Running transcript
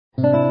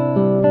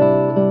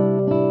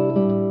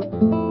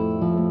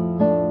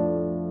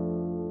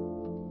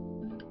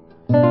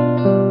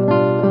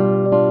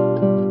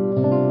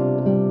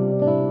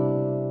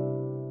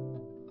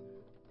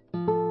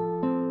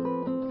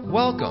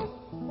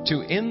to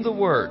In the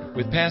Word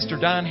with Pastor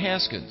Don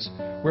Haskins,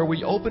 where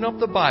we open up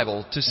the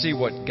Bible to see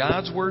what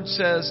God's Word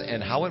says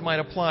and how it might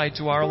apply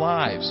to our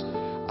lives.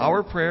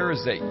 Our prayer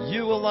is that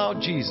you allow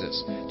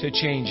Jesus to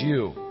change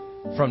you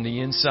from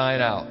the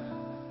inside out.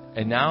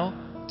 And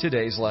now,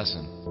 today's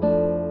lesson.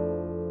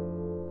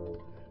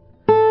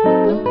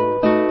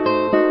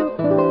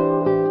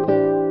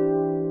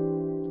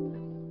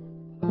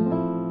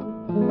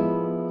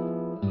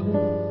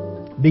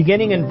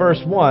 Beginning in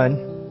verse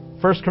 1,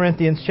 1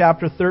 Corinthians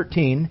chapter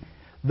 13,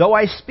 though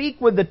I speak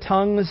with the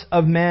tongues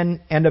of men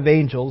and of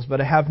angels,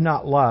 but I have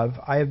not love,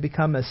 I have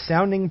become a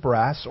sounding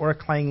brass or a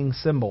clanging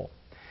cymbal.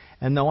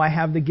 And though I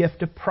have the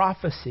gift of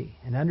prophecy,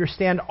 and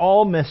understand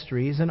all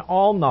mysteries and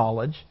all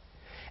knowledge,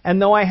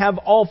 and though I have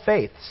all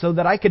faith, so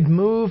that I could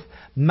move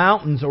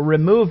mountains or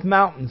remove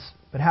mountains,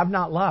 but have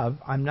not love,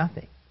 I'm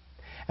nothing.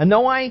 And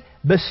though I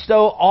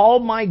bestow all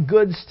my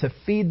goods to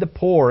feed the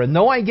poor, and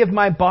though I give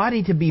my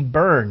body to be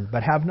burned,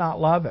 but have not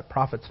love, it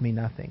profits me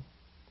nothing.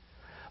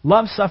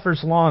 Love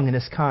suffers long and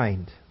is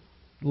kind.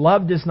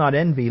 Love does not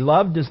envy.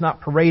 Love does not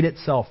parade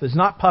itself, is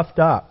not puffed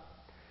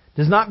up,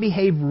 does not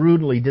behave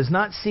rudely, does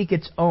not seek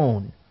its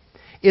own,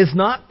 is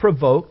not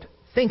provoked,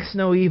 thinks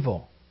no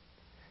evil,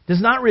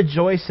 does not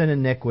rejoice in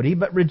iniquity,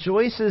 but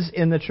rejoices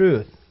in the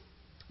truth,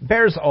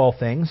 bears all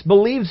things,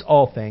 believes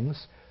all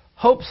things,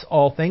 hopes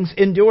all things,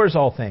 endures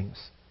all things.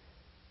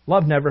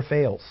 Love never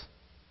fails.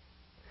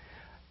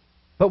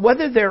 But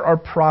whether there are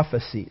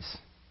prophecies,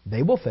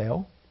 they will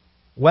fail.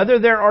 Whether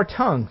there are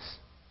tongues,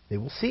 they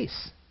will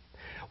cease.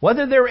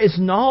 Whether there is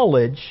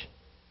knowledge,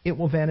 it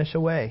will vanish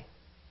away.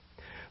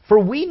 For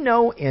we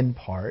know in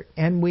part,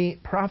 and we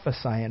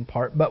prophesy in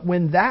part, but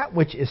when that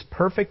which is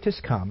perfect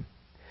has come,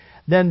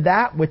 then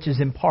that which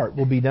is in part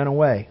will be done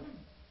away.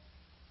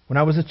 When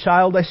I was a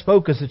child, I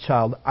spoke as a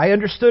child. I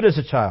understood as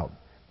a child.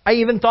 I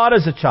even thought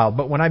as a child,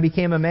 but when I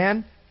became a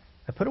man,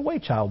 I put away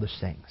childish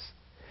things.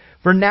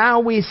 For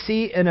now we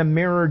see in a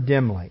mirror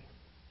dimly,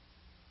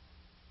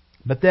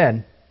 but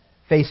then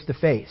face to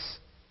face.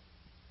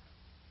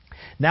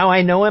 Now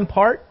I know in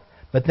part,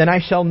 but then I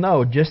shall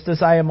know, just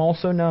as I am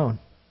also known.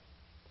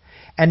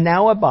 And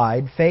now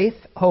abide faith,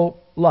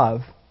 hope,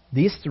 love,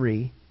 these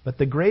three, but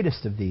the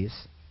greatest of these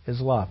is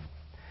love.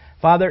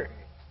 Father,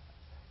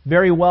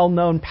 very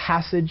well-known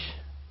passage,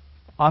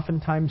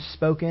 oftentimes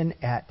spoken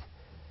at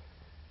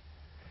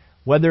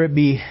whether it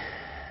be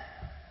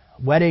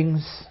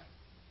weddings,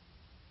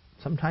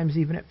 sometimes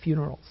even at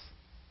funerals,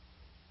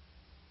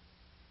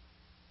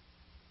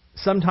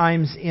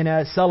 sometimes in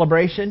a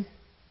celebration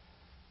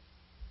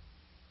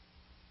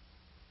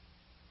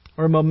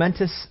or a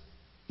momentous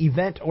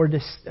event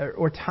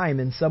or time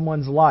in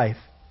someone's life.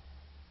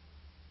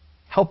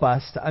 Help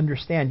us to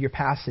understand your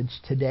passage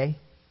today.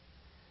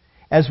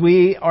 As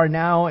we are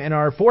now in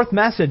our fourth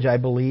message, I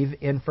believe,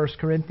 in 1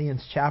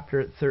 Corinthians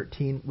chapter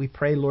 13, we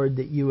pray, Lord,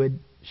 that you would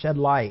shed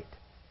light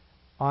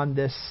on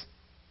this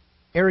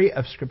area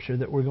of Scripture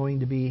that we're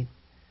going to be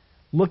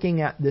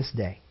looking at this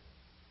day.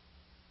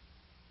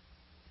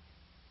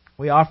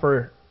 We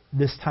offer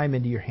this time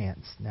into your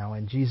hands. Now,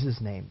 in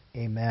Jesus' name,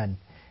 amen.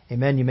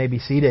 Amen. You may be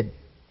seated.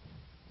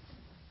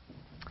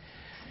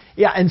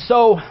 Yeah, and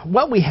so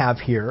what we have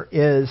here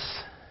is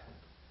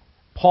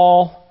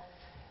Paul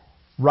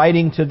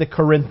writing to the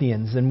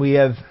Corinthians, and we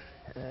have,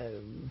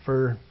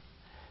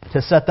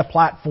 to set the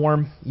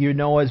platform, you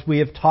know, as we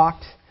have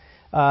talked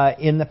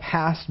in the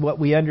past, what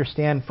we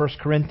understand 1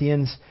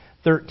 Corinthians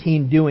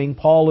 13 doing.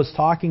 Paul is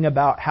talking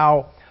about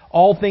how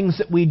all things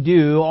that we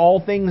do, all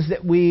things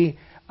that we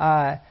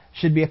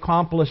should be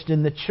accomplished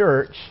in the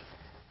church,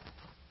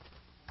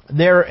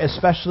 there,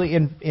 especially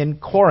in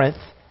Corinth,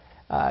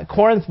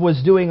 Corinth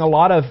was doing a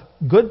lot of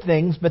good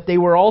things, but they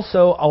were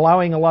also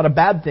allowing a lot of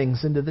bad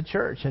things into the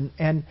church.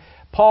 And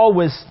Paul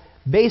was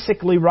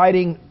basically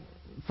writing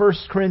 1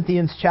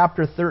 Corinthians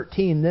chapter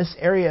 13, this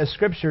area of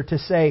Scripture, to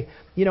say,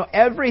 you know,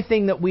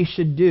 everything that we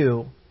should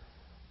do,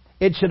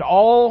 it should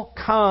all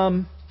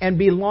come and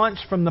be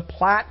launched from the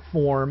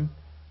platform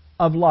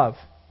of love.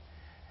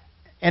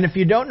 And if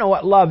you don't know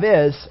what love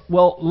is,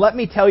 well, let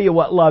me tell you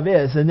what love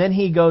is. And then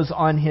he goes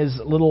on his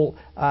little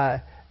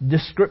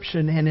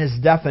description and his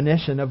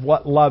definition of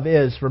what love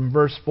is from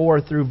verse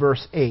 4 through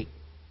verse 8.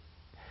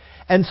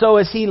 And so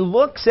as he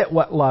looks at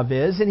what love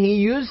is, and he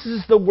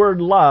uses the word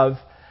love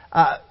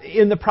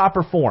in the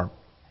proper form.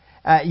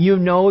 You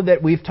know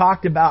that we've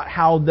talked about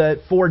how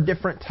the four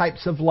different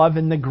types of love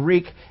in the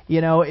Greek,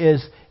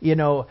 is,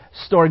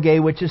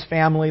 storge, which is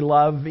family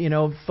love,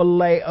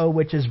 phileo,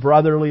 which is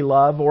brotherly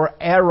love, or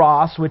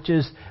eros, which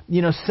is,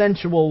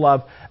 sensual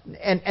love.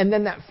 And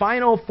then that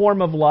final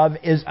form of love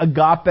is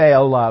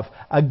agapeo love,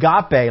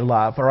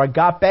 or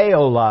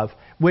agapeo love,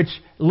 which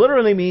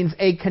literally means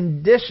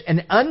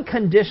an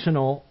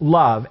unconditional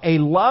love, a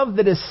love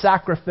that is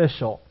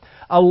sacrificial.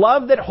 A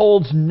love that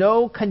holds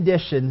no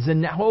conditions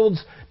and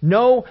holds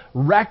no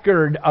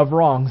record of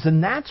wrongs.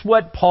 And that's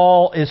what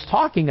Paul is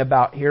talking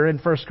about here in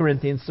 1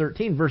 Corinthians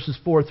 13, verses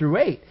 4 through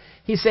 8.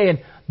 He's saying,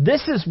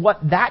 this is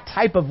what that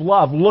type of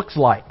love looks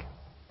like.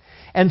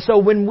 And so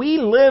when we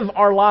live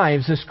our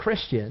lives as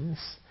Christians,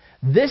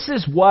 This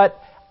is what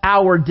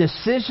our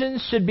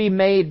decisions should be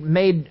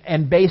made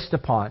and based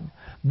upon.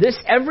 This,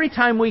 every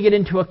time we get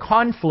into a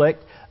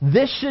conflict,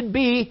 this should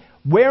be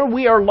where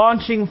we are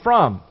launching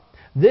from.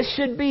 This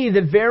should be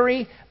the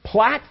very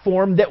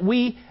platform that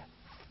we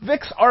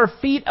fix our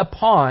feet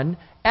upon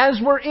as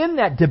we're in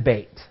that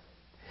debate.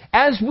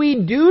 As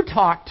we do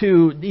talk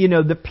to,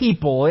 the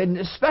people, and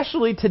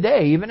especially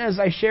today, even as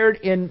I shared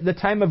in the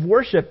time of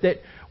worship,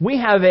 that we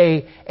have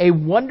a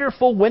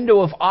wonderful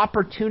window of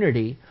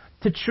opportunity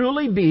to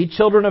truly be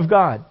children of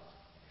God.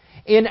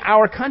 In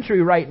our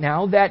country right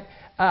now, that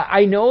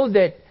I know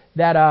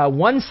that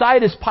one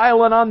side is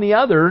piling on the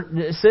other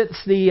since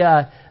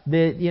the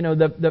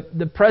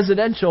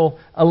presidential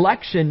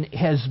election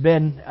has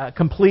been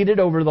completed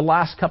over the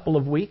last couple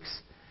of weeks.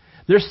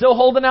 They're still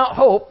holding out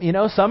hope.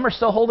 Some are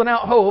still holding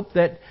out hope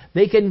that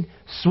they can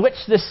switch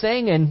this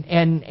thing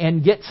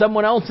and get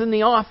someone else in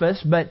the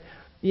office. But,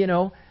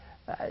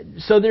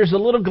 so there's a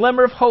little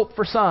glimmer of hope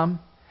for some.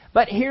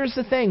 But here's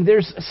the thing.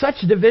 There's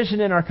such division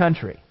in our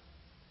country.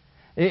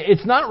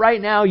 It's not right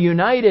now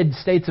United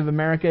States of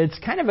America. It's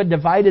kind of a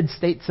divided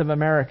States of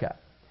America.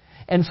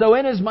 And so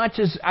inasmuch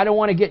as I don't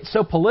want to get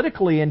so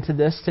politically into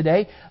this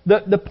today,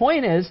 the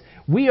point is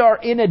we are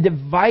in a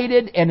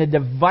divided and a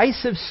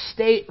divisive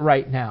state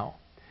right now.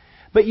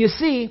 But you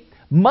see,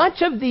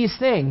 much of these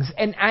things,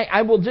 and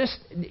I will just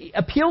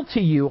appeal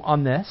to you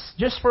on this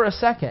just for a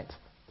second.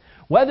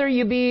 Whether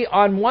you be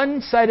on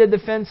one side of the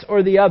fence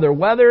or the other,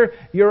 whether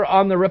you're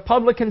on the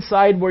Republican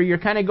side where you're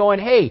kind of going,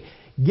 hey,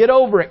 get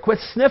over it, quit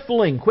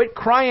sniffling, quit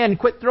crying,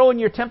 quit throwing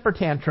your temper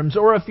tantrums.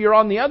 Or if you're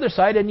on the other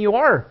side and you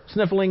are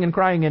sniffling and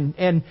crying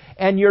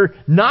and you're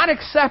not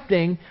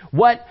accepting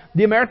what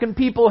the American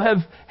people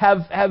have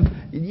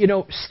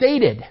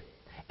stated.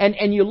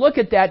 And you look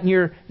at that and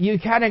you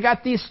kind of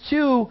got these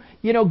two,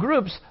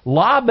 groups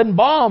lobbing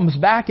bombs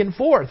back and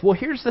forth. Well,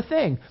 here's the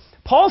thing.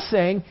 Paul's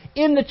saying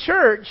in the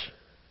church,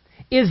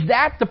 is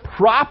that the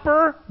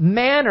proper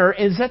manner?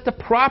 Is that the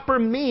proper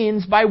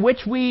means by which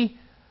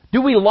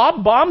do we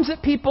lob bombs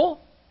at people?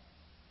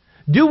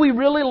 Do we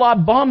really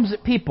lob bombs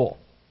at people?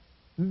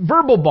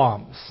 Verbal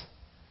bombs.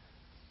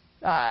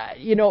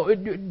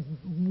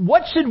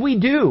 What should we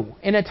do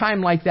in a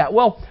time like that?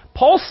 Well,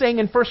 Paul's saying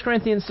in 1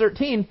 Corinthians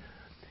 13,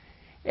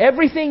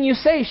 everything you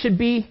say should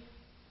be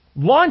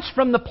launched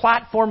from the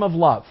platform of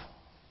love.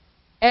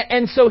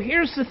 And so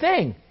here's the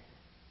thing.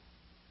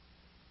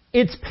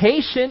 It's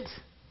patient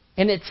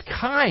and it's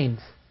kind.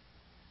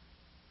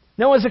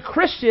 Now, as a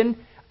Christian,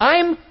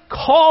 I'm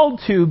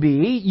called to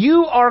be,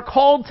 you are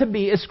called to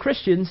be, as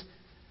Christians,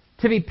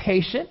 to be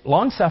patient,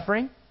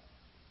 long-suffering.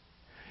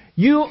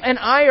 You and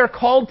I are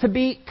called to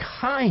be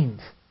kind.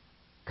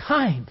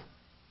 Kind.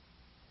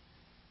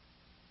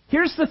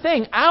 Here's the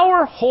thing.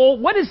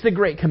 What is the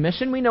Great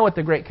Commission? We know what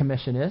the Great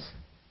Commission is.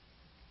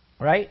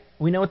 Right?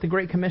 We know what the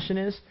Great Commission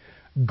is.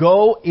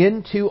 Go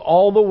into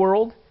all the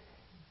world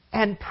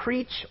and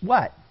preach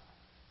what?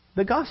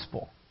 The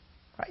gospel.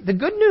 Right? The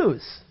good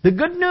news. The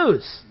good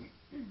news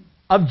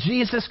of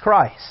Jesus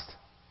Christ.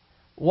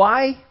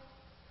 Why?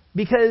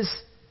 Because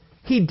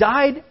He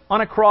died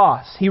on a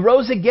cross. He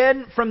rose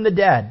again from the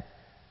dead,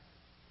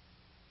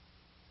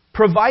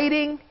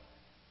 providing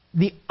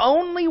the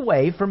only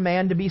way for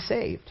man to be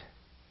saved.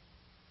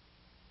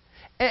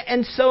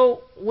 And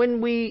so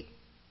when we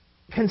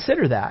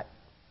consider that,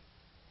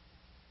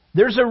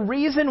 there's a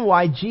reason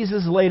why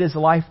Jesus laid His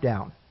life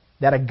down.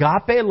 That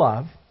agape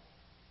love,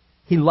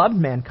 He loved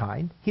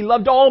mankind. He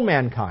loved all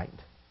mankind.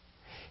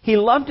 He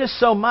loved us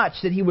so much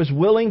that He was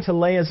willing to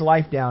lay His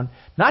life down.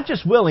 Not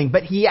just willing,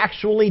 but He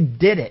actually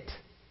did it.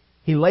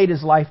 He laid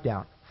His life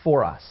down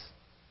for us.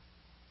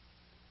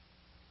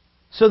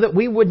 So that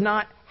we would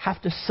not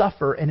have to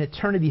suffer an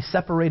eternity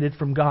separated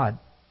from God.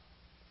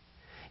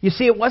 You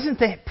see, it wasn't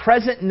the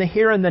present and the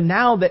here and the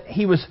now that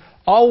He was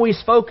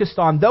always focused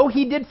on. Though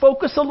He did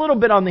focus a little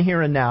bit on the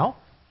here and now.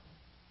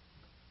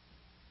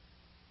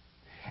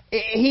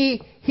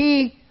 He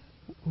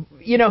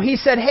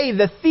said, hey,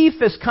 the thief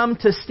has come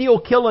to steal,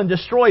 kill, and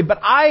destroy, but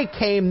I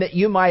came that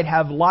you might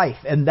have life,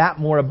 and that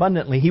more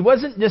abundantly. He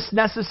wasn't just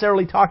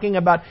necessarily talking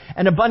about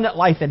an abundant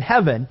life in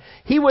heaven.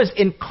 He was,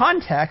 in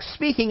context,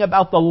 speaking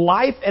about the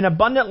life and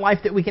abundant life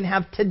that we can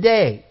have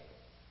today.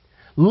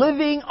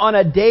 Living on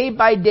a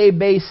day-by-day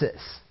basis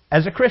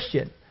as a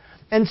Christian.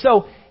 And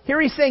so,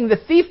 here He's saying,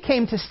 the thief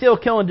came to steal,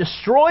 kill, and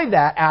destroy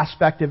that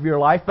aspect of your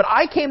life, but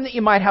I came that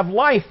you might have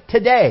life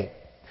today.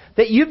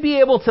 That you'd be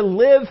able to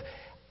live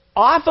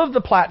off of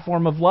the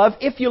platform of love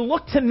if you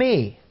look to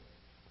me.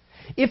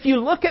 If you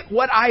look at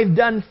what I've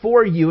done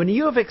for you and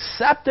you have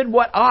accepted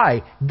what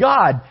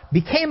God,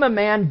 became a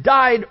man,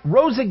 died,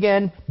 rose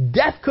again,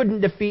 death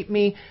couldn't defeat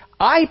me,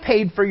 I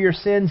paid for your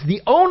sins,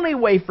 the only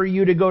way for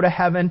you to go to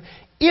heaven,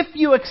 if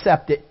you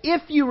accept it,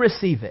 if you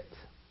receive it.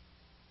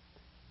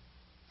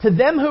 To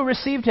them who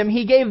received Him,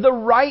 He gave the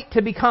right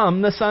to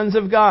become the sons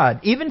of God,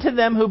 even to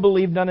them who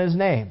believed on His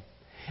name.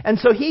 And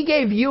so He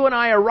gave you and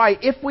I a right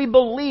if we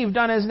believed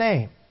on His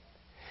name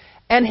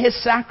and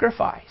His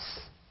sacrifice.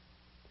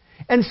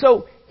 And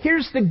so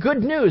here's the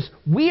good news.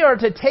 We are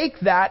to take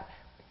that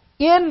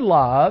in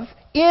love,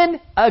 in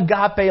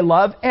agape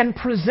love, and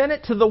present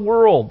it to the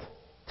world.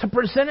 To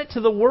present it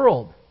to the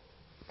world.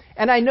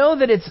 And I know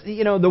that it's,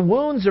 the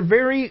wounds are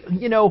very,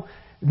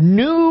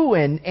 new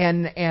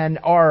and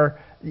are,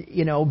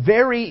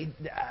 very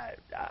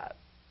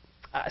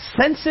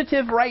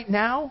sensitive right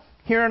now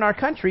here in our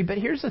country. But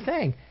here's the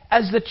thing.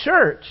 As the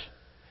church,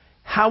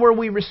 how are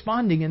we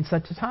responding in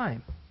such a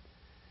time?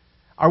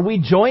 Are we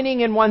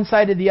joining in one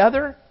side or the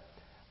other?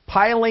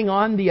 Piling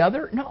on the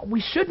other? No,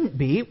 we shouldn't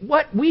be.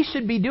 What we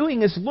should be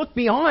doing is look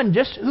beyond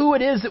just who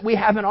it is that we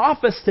have in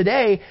office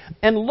today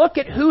and look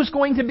at who's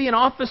going to be in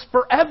office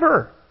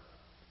forever.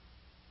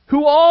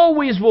 Who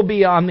always will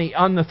be on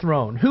the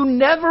throne. Who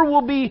never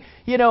will be,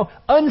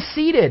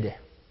 unseated.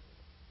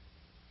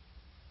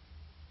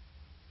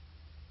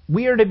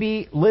 We are to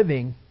be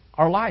living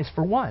our lives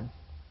for one.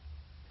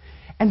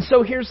 And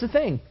so here's the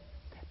thing.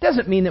 It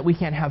doesn't mean that we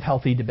can't have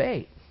healthy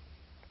debate.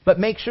 But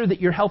make sure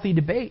that your healthy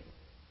debate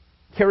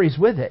carries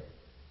with it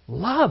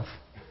love.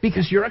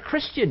 Because you're a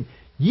Christian.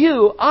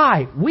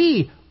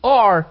 We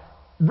are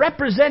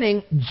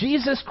representing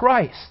Jesus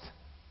Christ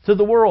to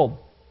the world.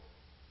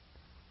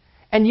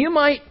 And you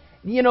might,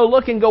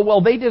 look and go,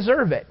 well, they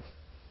deserve it.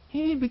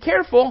 Hey, be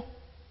careful.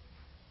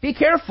 Be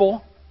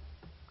careful.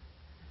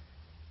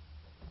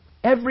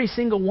 Every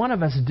single one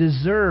of us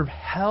deserve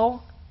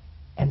hell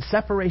and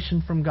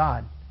separation from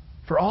God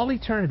for all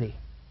eternity.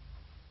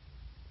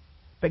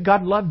 But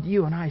God loved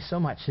you and I so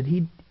much that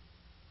He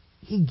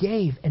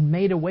gave and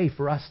made a way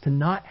for us to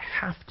not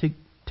have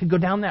to go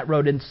down that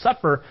road and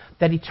suffer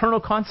that eternal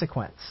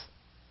consequence.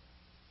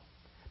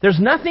 There's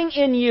nothing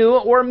in you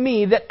or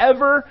me that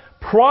ever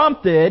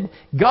prompted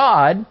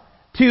God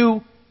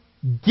to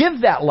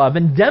give that love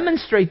and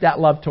demonstrate that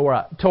love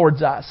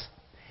towards us.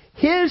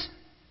 His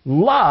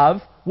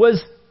love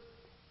was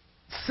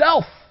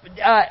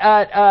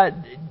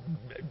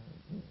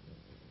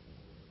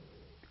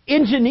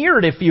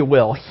engineered, if you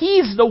will.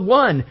 He's the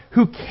one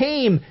who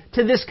came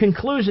to this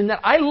conclusion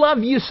that I love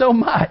you so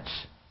much.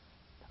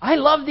 I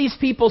love these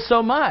people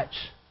so much.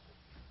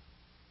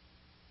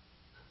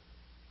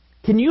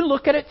 Can you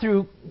look at it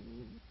through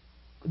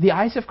the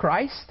eyes of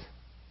Christ?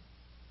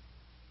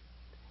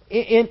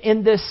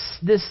 In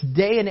this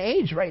day and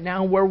age right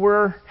now where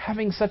we're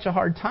having such a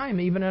hard time,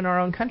 even in our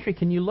own country,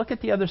 can you look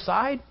at the other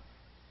side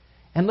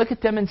and look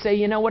at them and say,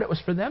 you know what, it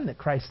was for them that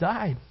Christ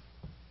died.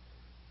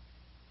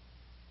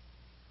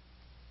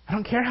 I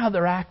don't care how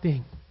they're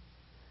acting.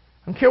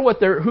 I don't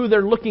care who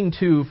they're looking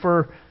to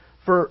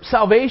for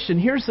salvation.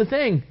 Here's the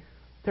thing.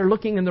 They're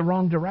looking in the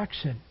wrong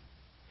direction.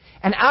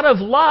 And out of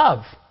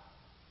love,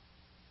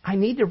 I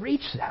need to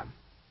reach them.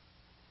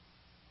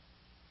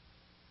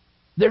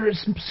 There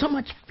is so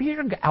much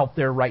fear out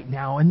there right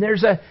now, and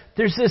there's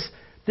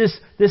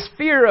this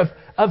fear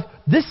of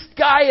this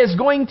guy is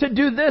going to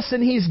do this,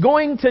 and he's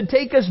going to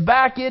take us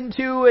back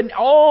into, and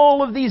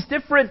all of these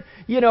different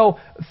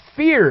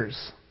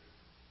fears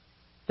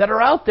that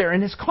are out there,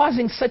 and it's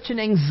causing such an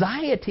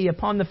anxiety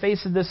upon the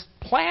face of this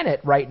planet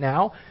right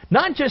now,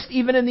 not just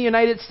even in the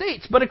United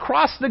States, but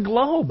across the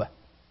globe.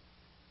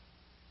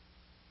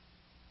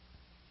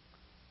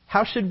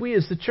 How should we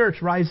as the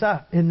church rise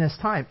up in this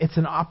time? It's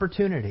an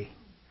opportunity.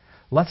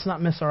 Let's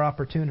not miss our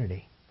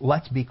opportunity.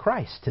 Let's be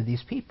Christ to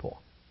these people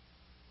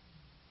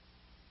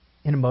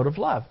in a mode of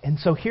love. And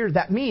so here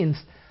that means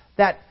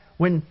that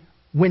when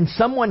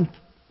someone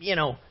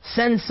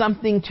sends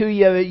something to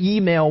you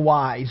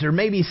email-wise, or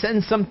maybe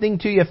sends something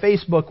to you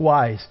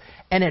Facebook-wise,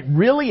 and it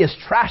really is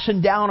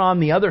trashing down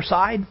on the other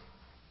side,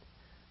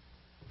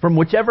 from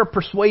whichever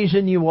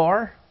persuasion you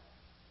are,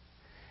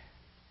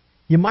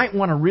 you might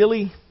want to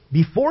really,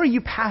 before you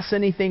pass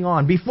anything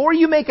on, before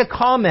you make a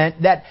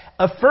comment that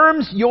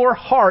affirms your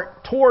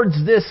heart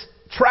towards this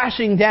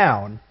trashing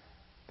down,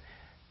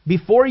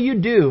 before you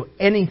do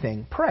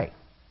anything, pray.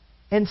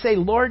 And say,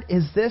 Lord,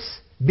 is this,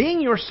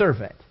 being your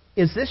servant,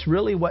 is this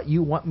really what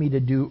you want me to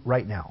do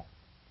right now?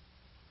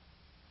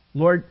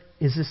 Lord,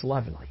 is this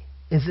lovely?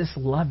 Is this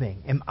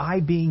loving? Am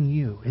I being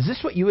you? Is this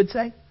what you would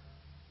say?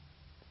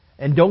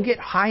 And don't get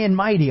high and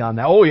mighty on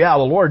that. Oh yeah,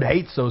 the Lord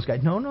hates those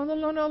guys. No.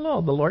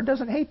 The Lord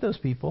doesn't hate those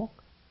people.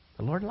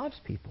 The Lord loves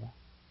people.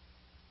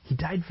 He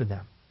died for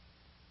them.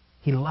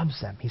 He loves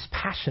them. He's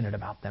passionate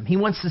about them. He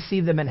wants to see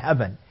them in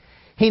heaven.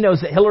 He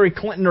knows that Hillary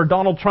Clinton or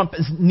Donald Trump,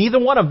 neither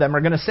one of them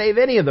are going to save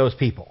any of those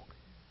people.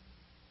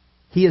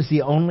 He is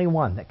the only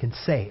one that can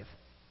save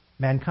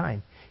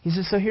mankind. He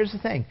says, so here's the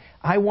thing.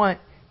 I want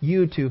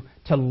you to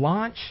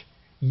launch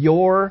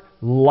your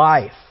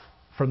life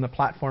from the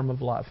platform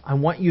of love. I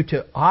want you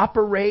to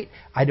operate.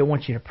 I don't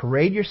want you to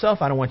parade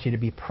yourself. I don't want you to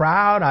be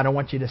proud. I don't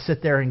want you to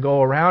sit there and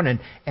go around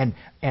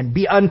and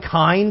be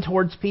unkind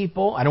towards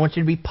people. I don't want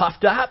you to be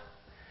puffed up.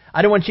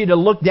 I don't want you to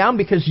look down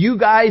because you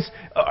guys,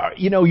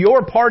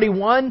 your party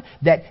won,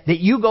 that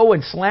you go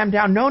and slam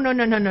down.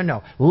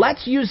 No.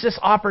 Let's use this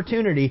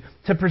opportunity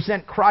to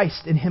present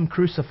Christ and Him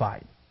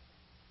crucified.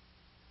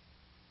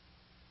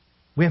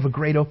 We have a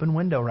great open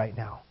window right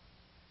now.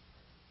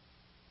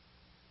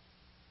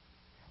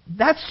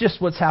 That's just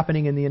what's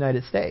happening in the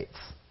United States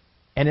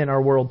and in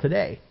our world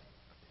today.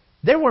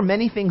 There were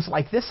many things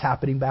like this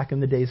happening back in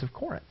the days of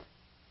Corinth,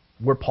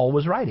 where Paul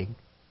was writing.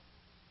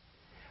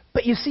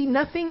 But you see,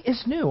 nothing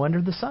is new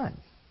under the sun.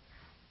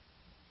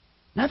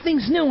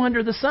 Nothing's new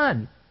under the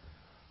sun.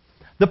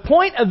 The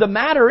point of the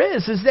matter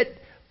is that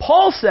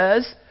Paul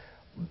says,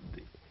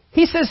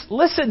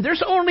 listen,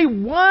 there's only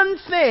one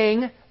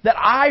thing that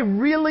I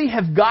really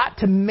have got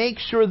to make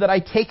sure that I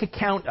take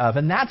account of,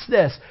 and that's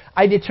this.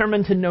 I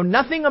determined to know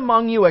nothing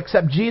among you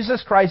except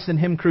Jesus Christ and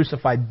Him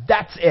crucified.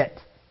 That's it.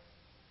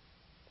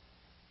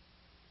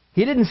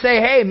 He didn't say,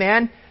 hey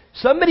man,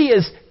 somebody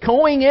is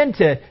going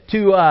into,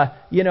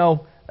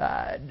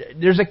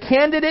 there's a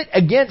candidate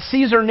against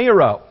Caesar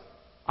Nero.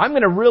 I'm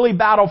going to really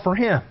battle for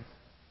him.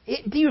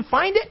 Do you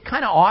find it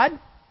kind of odd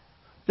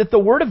that the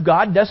Word of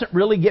God doesn't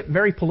really get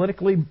very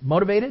politically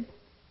motivated?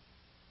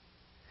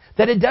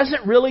 That it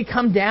doesn't really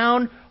come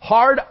down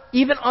hard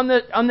even on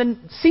the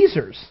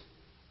Caesars?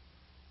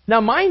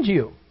 Now, mind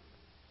you,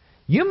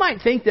 you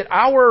might think that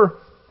our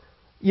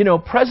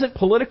present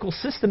political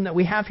system that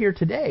we have here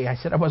today, I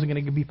said I wasn't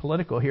going to be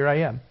political, here I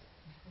am.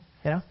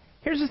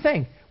 Here's the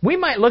thing. We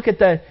might look at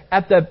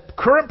the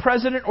current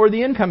president or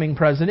the incoming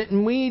president,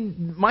 and we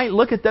might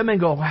look at them and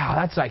go, wow,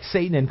 that's like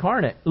Satan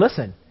incarnate.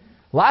 Listen,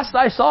 last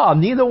I saw,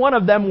 neither one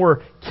of them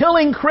were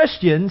killing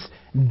Christians,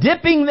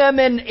 dipping them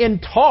in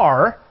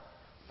tar,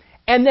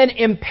 and then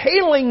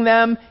impaling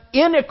them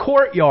in a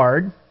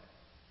courtyard,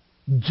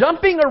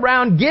 jumping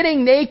around,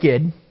 getting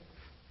naked,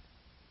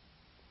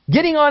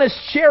 getting on his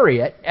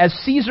chariot, as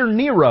Caesar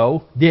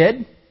Nero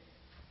did,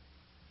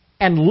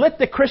 and lit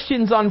the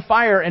Christians on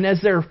fire, and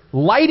as they're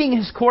lighting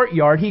his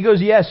courtyard, he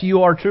goes, yes,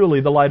 you are truly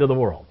the light of the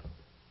world.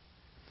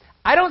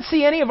 I don't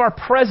see any of our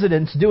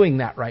presidents doing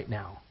that right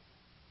now.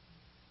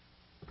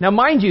 Now,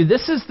 mind you,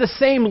 this is the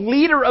same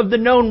leader of the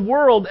known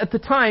world at the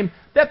time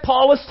that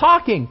Paul is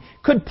talking.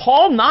 Could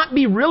Paul not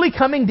be really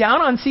coming down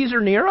on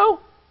Caesar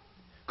Nero?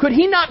 Could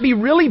he not be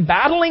really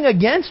battling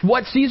against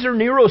what Caesar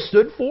Nero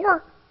stood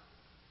for?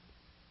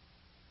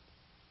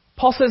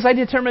 Paul says, I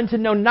determined to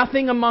know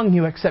nothing among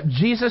you except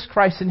Jesus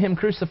Christ and Him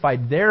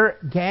crucified. Their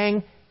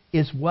gang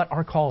is what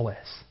our call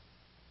is.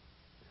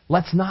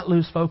 Let's not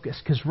lose focus,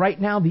 because right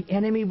now the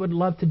enemy would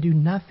love to do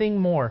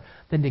nothing more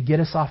than to get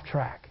us off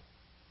track,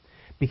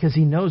 because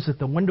he knows that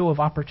the window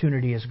of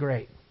opportunity is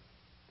great.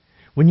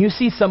 When you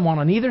see someone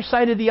on either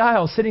side of the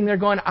aisle sitting there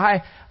going,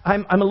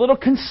 I'm a little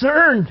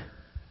concerned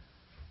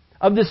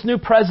of this new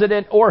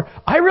president, or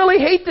I really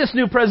hate this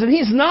new president.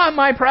 He's not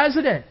my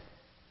president.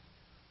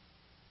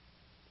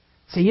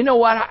 Say, you know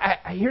what?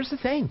 Here's the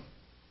thing.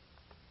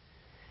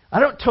 I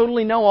don't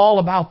totally know all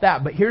about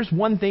that, but here's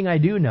one thing I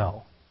do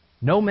know.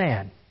 No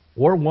man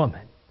or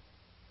woman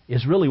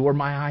is really where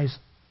my eyes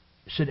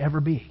should ever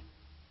be.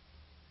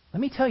 Let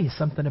me tell you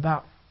something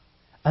about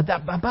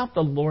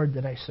the Lord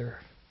that I serve.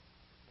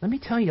 Let me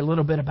tell you a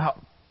little bit about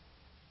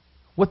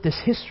what this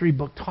history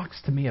book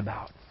talks to me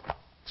about.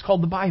 It's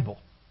called the Bible.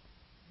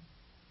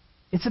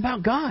 It's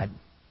about God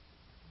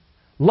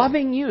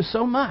loving you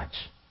so much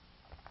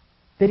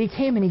that He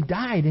came and He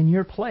died in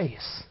your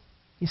place.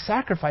 He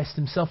sacrificed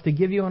Himself to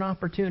give you an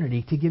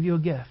opportunity, to give you a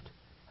gift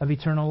of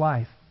eternal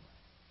life.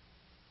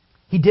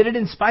 He did it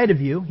in spite of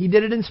you. He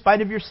did it in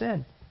spite of your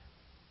sin.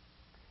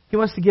 He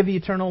wants to give you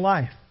eternal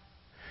life,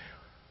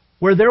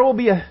 where there will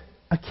be a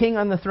king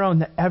on the throne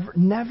that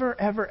never,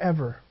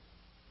 ever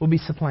will be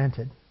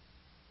supplanted.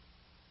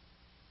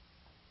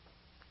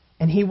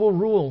 And He will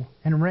rule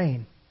and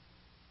reign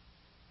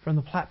from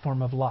the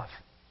platform of love.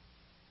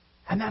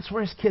 And that's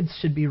where His kids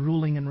should be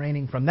ruling and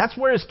reigning from. That's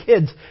where His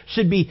kids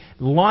should be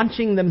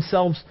launching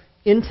themselves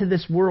into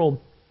this world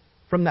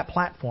from that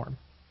platform.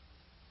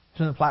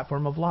 From the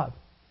platform of love.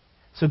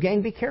 So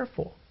gang, be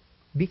careful.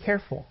 Be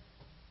careful.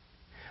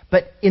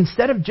 But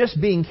instead of just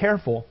being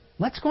careful,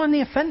 let's go on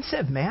the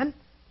offensive, man.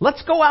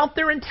 Let's go out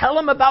there and tell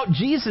them about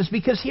Jesus,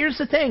 because here's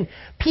the thing.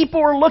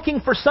 People are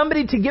looking for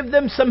somebody to give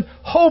them some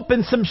hope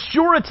and some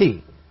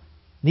surety.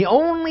 The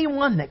only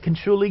one that can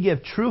truly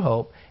give true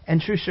hope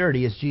and true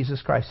surety is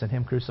Jesus Christ and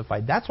Him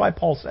crucified. That's why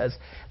Paul says,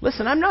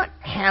 listen, I'm not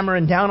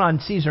hammering down on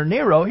Caesar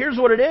Nero. Here's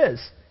what it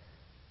is.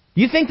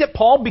 Do you think that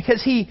Paul,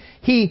 because he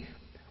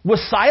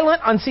was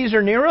silent on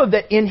Caesar Nero,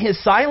 that in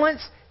his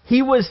silence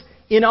he was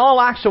in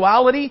all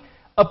actuality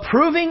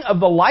approving of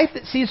the life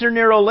that Caesar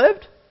Nero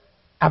lived?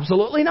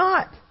 Absolutely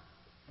not.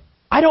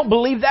 I don't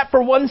believe that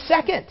for 1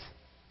 second.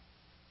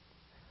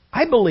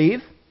 I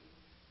believe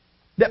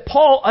that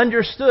Paul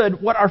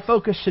understood what our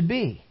focus should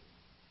be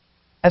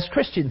as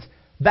Christians.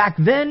 Back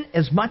then,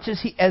 as much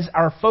as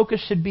our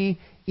focus should be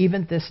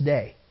even this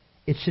day.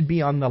 It should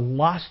be on the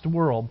lost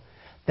world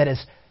that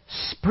is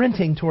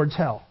sprinting towards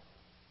hell.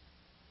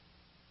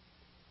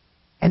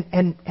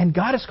 And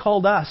God has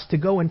called us to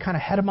go and kind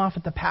of head them off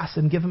at the pass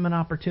and give them an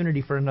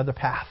opportunity for another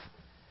path.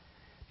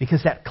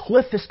 Because that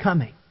cliff is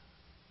coming.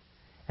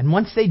 And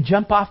once they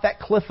jump off that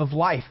cliff of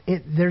life,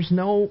 there's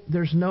no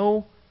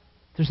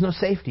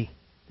safety.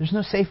 There's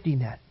no safety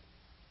net.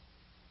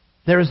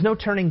 There is no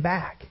turning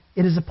back.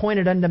 It is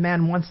appointed unto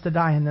man once to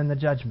die and then the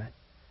judgment.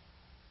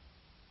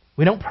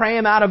 We don't pray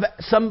him out of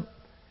some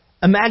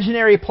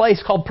imaginary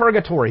place called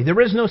purgatory. There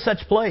is no such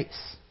place.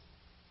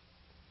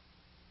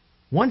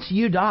 Once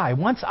you die,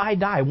 once I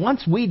die,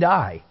 once we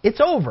die, it's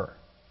over.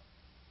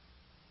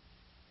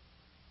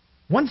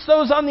 Once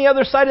those on the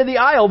other side of the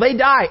aisle, they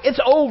die, it's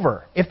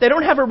over. If they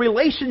don't have a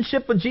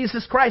relationship with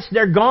Jesus Christ,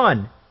 they're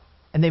gone.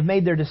 And they've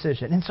made their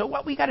decision. And so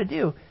what we got to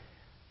do,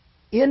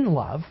 in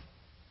love,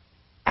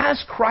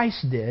 as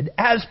Christ did,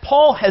 as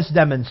Paul has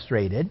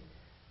demonstrated,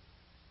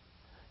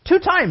 2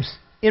 times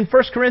in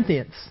 1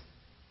 Corinthians,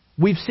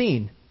 we've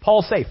seen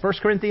Paul say, 1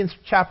 Corinthians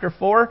chapter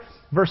 4,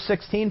 verse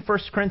 16, 1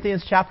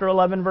 Corinthians chapter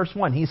 11, verse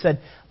 1. He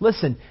said,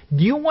 listen,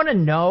 do you want to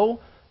know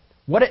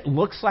what it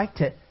looks like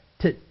to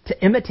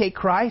imitate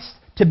Christ,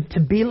 to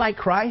be like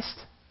Christ?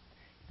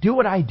 Do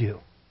what I do.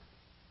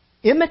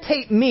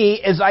 Imitate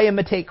me as I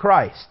imitate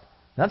Christ.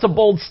 That's a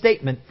bold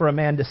statement for a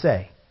man to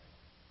say.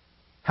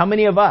 How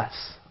many of us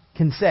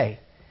can say,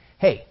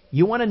 hey,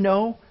 you want to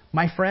know,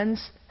 my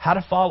friends, how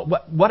to follow,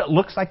 what it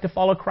looks like to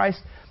follow Christ?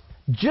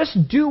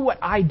 Just do what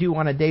I do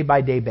on a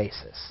day-by-day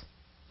basis.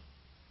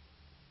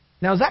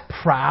 Now, is that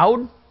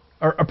proud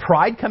or a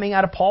pride coming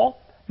out of Paul?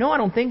 No, I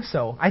don't think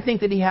so. I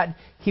think that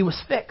he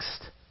was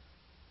fixed.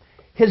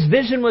 His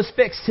vision was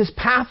fixed. His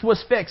path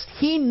was fixed.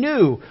 He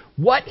knew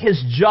what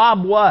his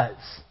job was.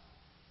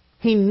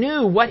 He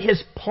knew what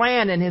his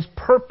plan and his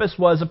purpose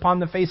was upon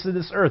the face of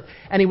this earth.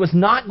 And he was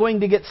not going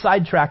to get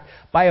sidetracked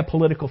by a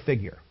political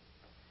figure.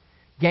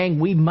 Gang,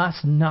 we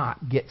must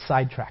not get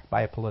sidetracked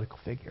by a political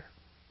figure.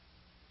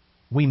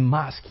 We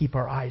must keep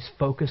our eyes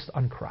focused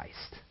on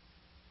Christ,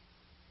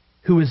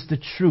 who is the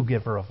true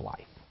giver of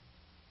life.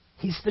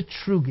 He's the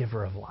true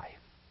giver of life.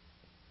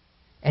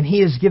 And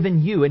He has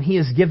given you, and He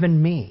has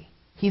given me.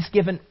 He's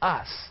given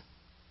us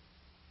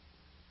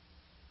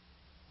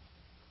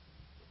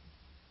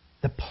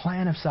the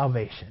plan of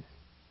salvation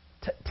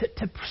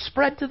to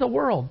spread to the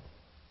world,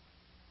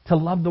 to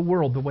love the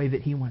world the way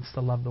that He wants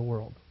to love the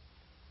world.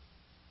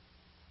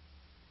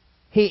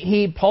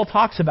 Paul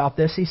talks about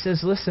this. He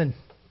says, listen,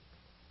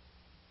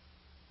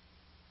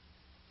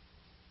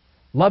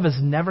 love is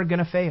never going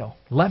to fail.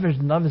 Love is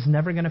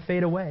never going to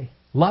fade away.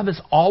 Love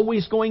is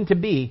always going to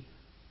be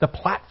the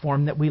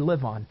platform that we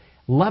live on.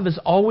 Love is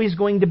always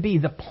going to be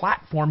the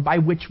platform by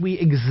which we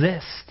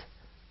exist.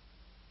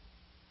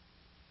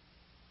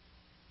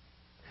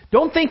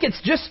 Don't think it's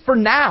just for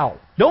now.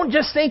 Don't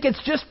just think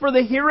it's just for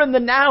the here and the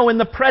now and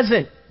the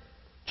present.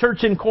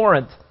 Church in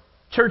Corinth,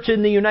 church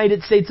in the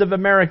United States of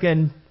America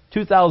in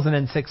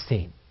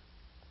 2016.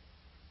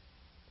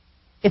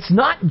 It's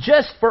not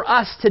just for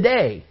us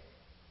today.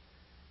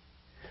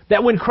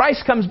 That when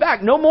Christ comes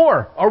back, no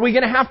more are we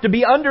going to have to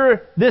be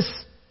under this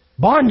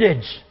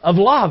bondage of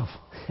love.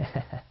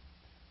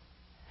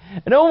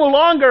 No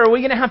longer are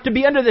we going to have to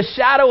be under the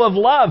shadow of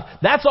love.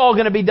 That's all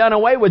going to be done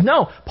away with.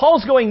 No,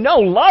 Paul's going, no,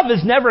 love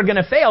is never going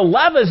to fail.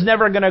 Love is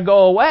never going to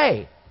go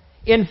away.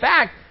 In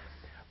fact,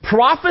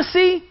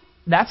 prophecy,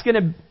 that's going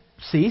to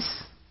cease.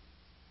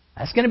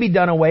 That's going to be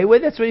done away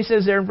with. That's what he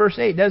says there in verse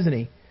 8, doesn't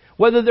he?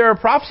 Whether there are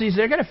prophecies,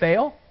 they're going to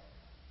fail.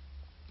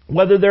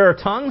 Whether there are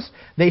tongues,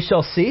 they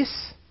shall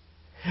cease.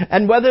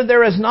 And whether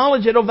there is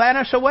knowledge, it'll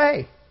vanish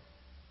away.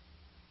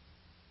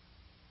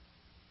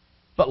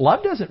 But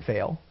love doesn't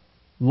fail.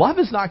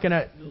 Love's not going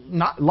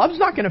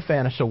to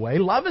vanish away.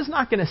 Love is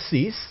not going to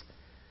cease.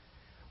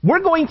 We're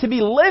going to be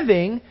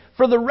living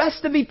for the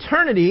rest of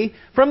eternity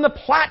from the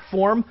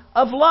platform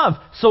of love.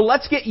 So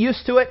let's get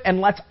used to it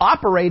and let's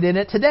operate in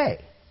it today.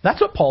 That's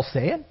what Paul's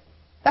saying.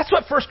 That's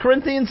what 1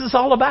 Corinthians is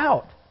all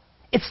about.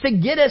 It's to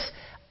get us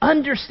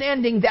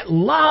understanding that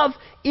love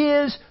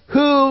is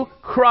who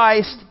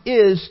Christ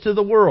is to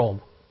the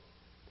world.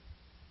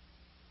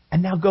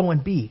 And now go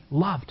and be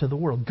love to the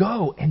world.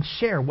 Go and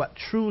share what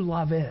true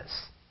love is.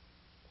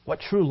 What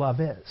true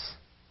love is.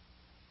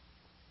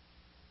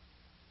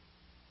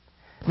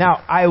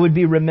 Now, I would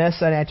be remiss,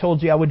 and I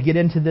told you I would get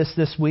into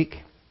this week.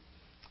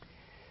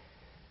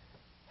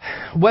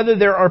 Whether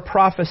there are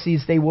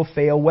prophecies, they will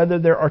fail. Whether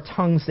there are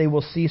tongues, they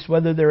will cease.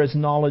 Whether there is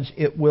knowledge,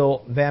 it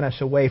will vanish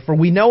away. For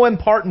we know in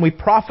part and we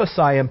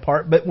prophesy in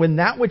part, but when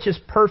that which is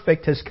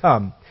perfect has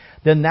come,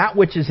 then that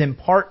which is in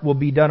part will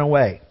be done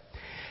away.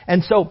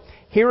 And so,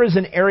 here is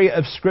an area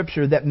of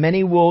Scripture that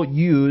many will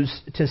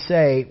use to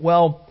say,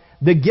 well,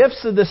 the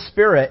gifts of the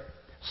Spirit,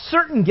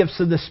 certain gifts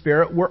of the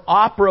Spirit were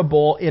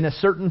operable in a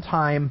certain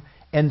time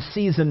and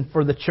season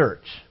for the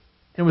church.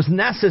 It was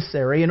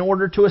necessary in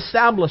order to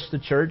establish the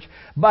church,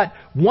 but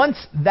once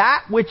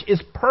that which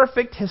is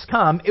perfect has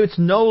come, it's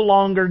no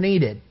longer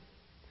needed.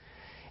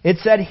 It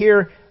said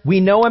here,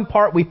 we know in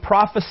part, we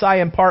prophesy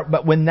in part,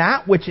 but when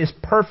that which is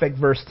perfect,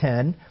 verse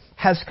 10,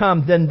 has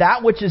come, then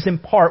that which is in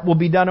part will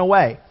be done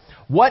away.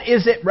 What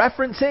is it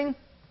referencing?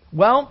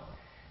 Well,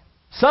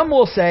 some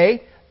will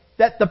say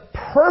that the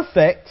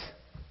perfect,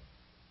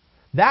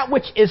 that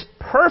which is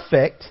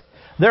perfect,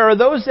 there are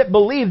those that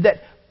believe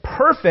that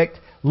perfect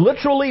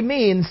literally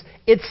means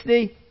it's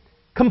the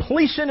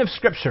completion of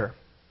Scripture.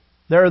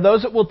 There are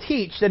those that will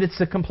teach that it's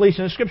the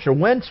completion of Scripture.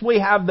 Once we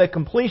have the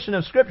completion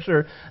of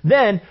Scripture,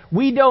 then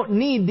we don't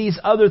need these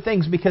other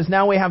things because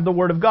now we have the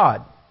Word of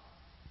God.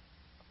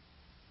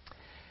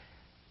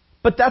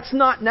 But that's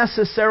not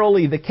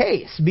necessarily the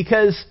case,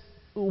 because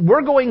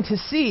we're going to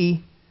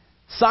see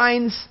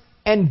signs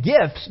and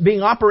gifts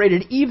being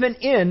operated even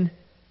in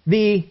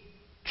the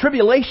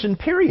tribulation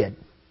period.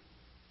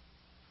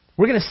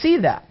 We're going to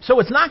see that. So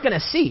it's not going to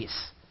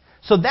cease.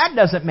 So that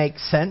doesn't make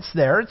sense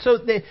there. So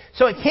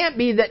it can't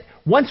be that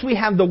once we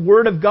have the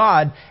Word of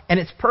God and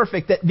it's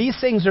perfect, that these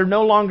things are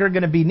no longer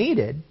going to be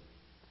needed.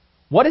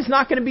 What is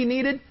not going to be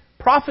needed?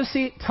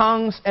 Prophecy,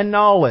 tongues, and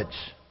knowledge.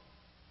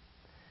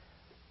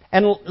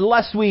 And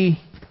unless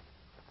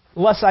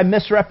I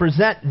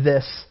misrepresent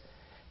this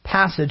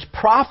passage,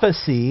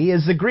 prophecy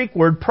is the Greek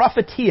word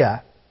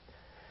prophetia,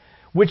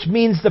 which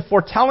means the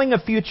foretelling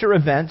of future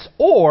events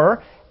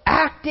or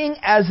acting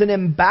as an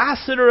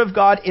ambassador of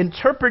God,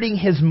 interpreting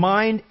His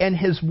mind and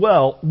His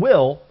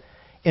will,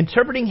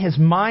 interpreting His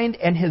mind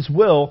and His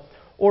will,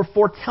 or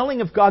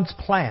foretelling of God's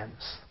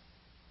plans.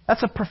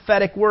 That's a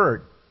prophetic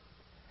word.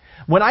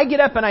 When I get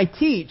up and I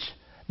teach,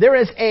 there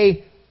is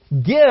a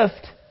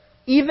gift,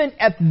 even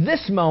at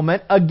this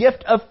moment, a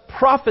gift of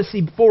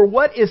prophecy for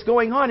what is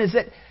going on. Is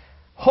that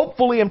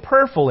hopefully and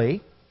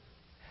prayerfully,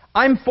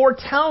 I'm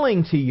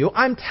foretelling to you,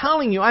 I'm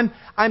telling you, I'm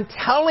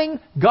telling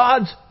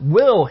God's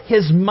will,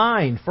 His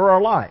mind for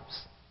our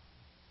lives.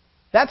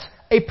 That's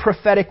a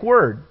prophetic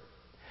word.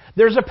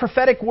 There's a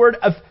prophetic word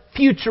of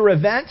future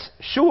events,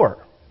 sure.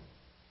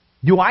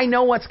 Do I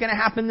know what's going to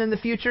happen in the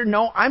future?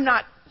 No, I'm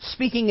not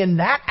speaking in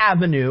that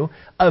avenue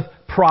of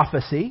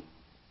prophecy.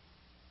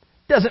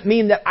 Doesn't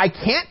mean that I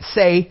can't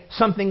say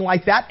something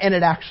like that and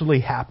it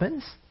actually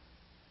happens.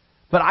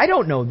 But I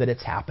don't know that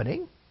it's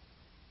happening.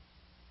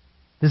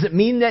 Does it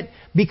mean that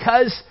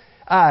because,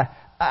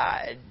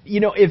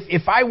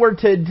 if I were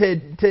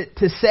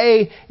to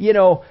say,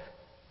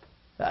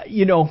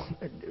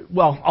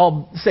 well,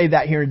 I'll say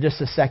that here in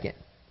just a second.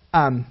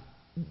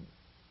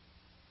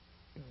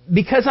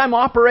 Because I'm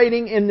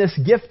operating in this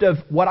gift of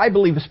what I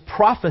believe is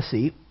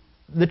prophecy,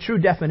 the true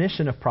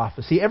definition of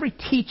prophecy, every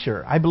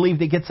teacher, I believe,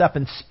 that gets up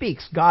and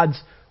speaks God's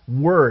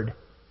Word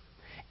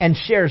and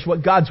shares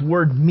what God's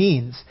Word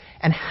means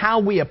and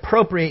how we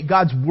appropriate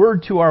God's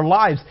Word to our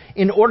lives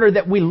in order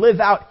that we live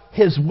out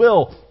His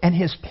will and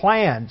His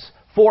plans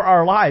for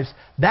our lives.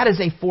 That is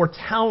a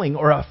foretelling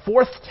or a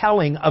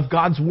forthtelling of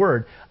God's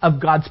Word, of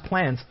God's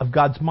plans, of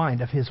God's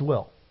mind, of His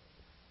will.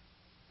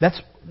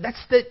 That's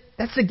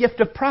the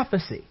gift of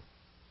prophecy.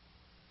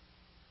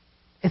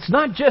 It's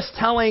not just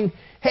telling,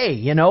 hey,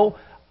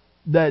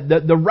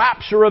 the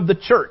rapture of the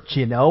church,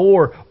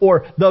 or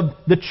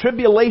the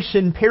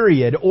tribulation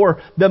period,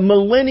 or the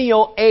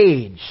millennial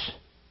age,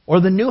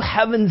 or the new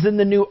heavens and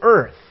the new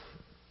earth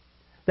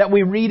that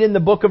we read in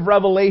the book of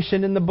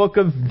Revelation, in the book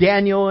of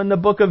Daniel, in the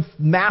book of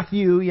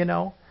Matthew,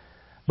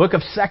 book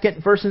of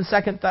 1st and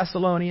 2nd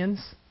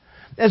Thessalonians.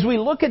 As we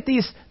look at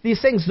these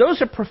things,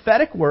 those are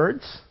prophetic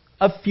words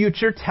of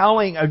future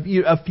telling,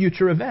 of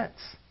future events.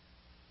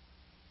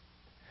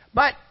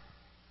 But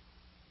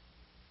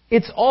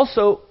it's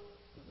also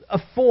a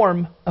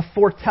form of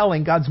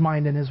foretelling God's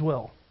mind and His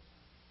will.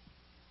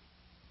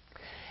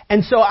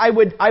 And so I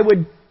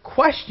would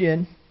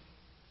question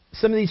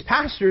some of these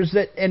pastors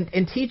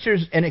and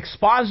teachers and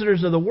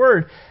expositors of the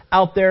Word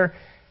out there.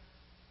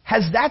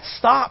 Has that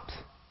stopped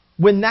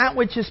when that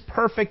which is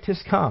perfect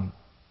has come?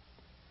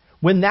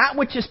 When that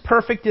which is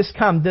perfect has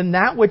come, then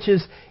that which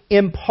is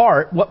in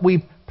part, what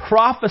we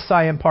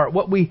prophesy in part,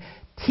 what we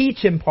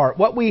teach in part,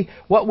 what we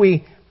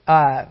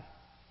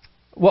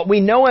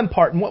know in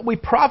part, and what we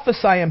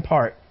prophesy in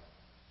part.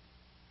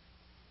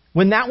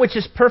 When that which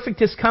is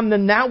perfect has come,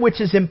 then that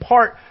which is in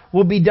part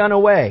will be done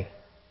away.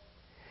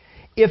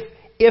 If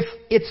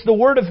it's the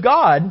Word of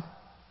God,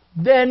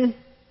 then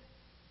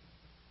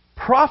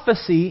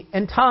prophecy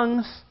and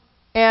tongues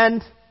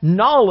and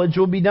knowledge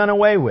will be done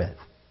away with.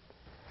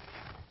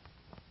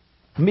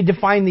 Let me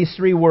define these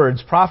three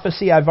words.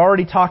 Prophecy, I've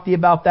already talked to you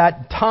about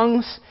that.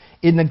 Tongues,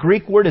 in the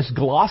Greek word, is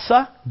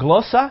glossa.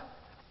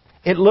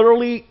 It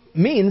literally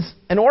means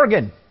an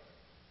organ.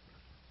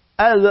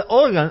 The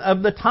organ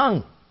of the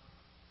tongue.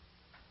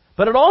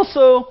 But it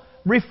also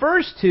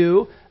refers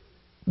to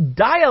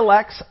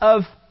dialects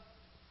of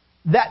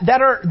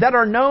that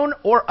are known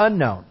or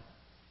unknown.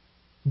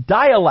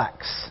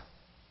 Dialects.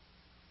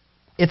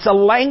 It's a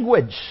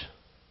language.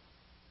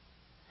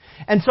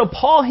 And so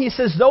Paul, he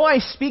says, though I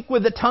speak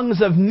with the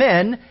tongues of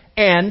men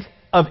and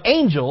of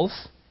angels,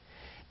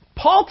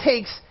 Paul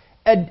takes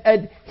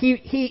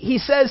he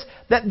says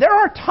that there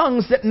are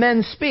tongues that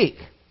men speak.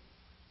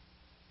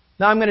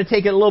 Now I'm going to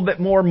take it a little bit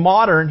more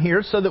modern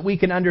here so that we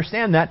can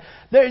understand that.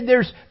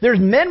 There's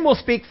men will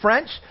speak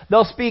French,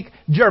 they'll speak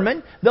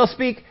German, they'll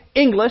speak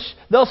English,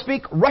 they'll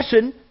speak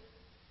Russian.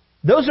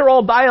 Those are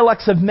all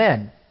dialects of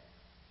men.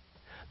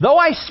 Though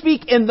I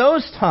speak in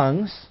those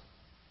tongues,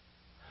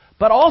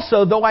 but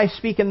also though I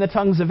speak in the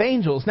tongues of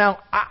angels. Now,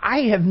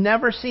 I have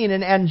never seen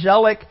an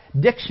angelic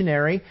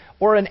dictionary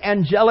or an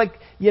angelic,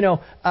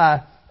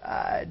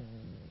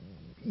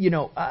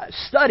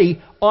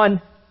 study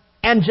on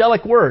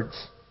angelic words,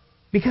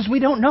 because we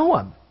don't know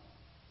them.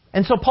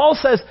 And so Paul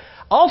says,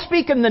 I'll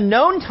speak in the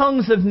known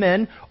tongues of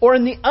men or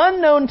in the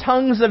unknown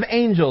tongues of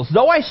angels.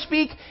 Though I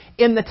speak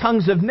in the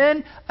tongues of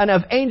men and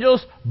of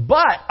angels,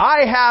 but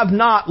I have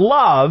not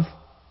love.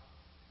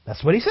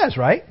 That's what he says,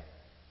 right?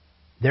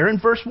 There in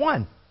verse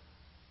 1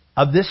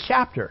 of this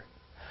chapter.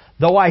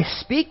 Though I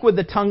speak with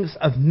the tongues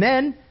of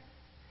men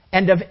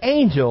and of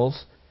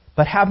angels,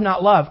 but have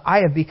not love,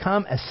 I have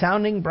become a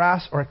sounding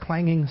brass or a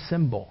clanging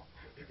cymbal.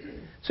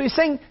 So he's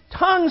saying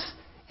tongues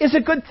is a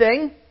good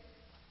thing,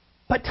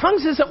 but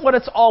tongues isn't what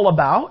it's all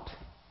about.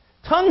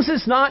 Tongues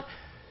is not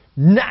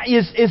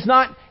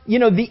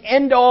the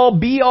end all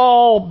be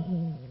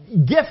all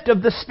gift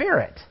of the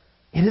Spirit.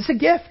 It is a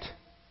gift.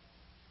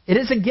 It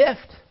is a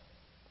gift.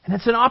 And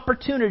it's an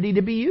opportunity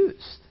to be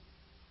used.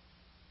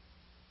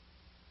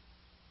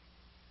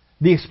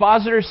 The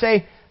expositors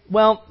say,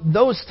 well,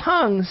 those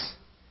tongues,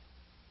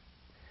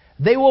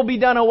 they will be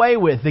done away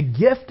with. The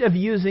gift of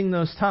using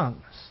those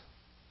tongues.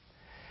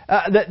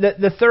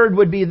 The third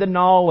would be the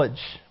knowledge.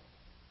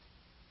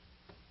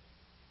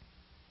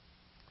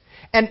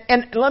 And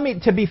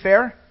to be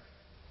fair,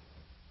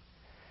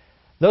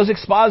 those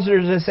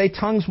expositors that say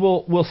tongues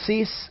will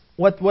cease,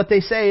 what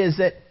they say is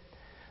that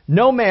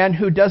no man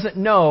who doesn't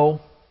know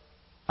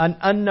an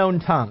unknown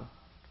tongue,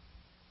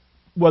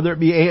 whether it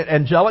be an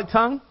angelic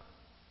tongue,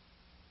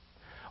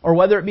 or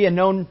whether it be a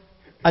known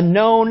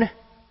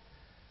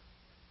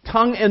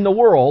tongue in the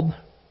world,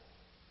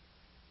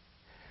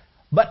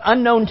 but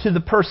unknown to the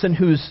person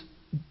who's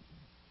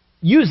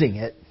using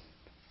it.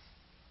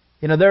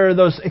 There are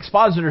those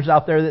expositors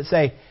out there that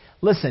say,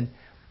 listen,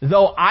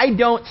 though I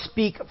don't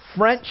speak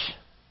French,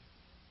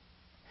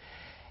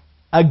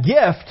 a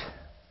gift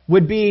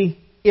would be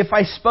if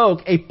I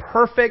spoke a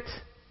perfect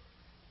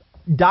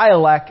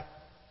dialect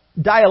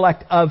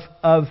of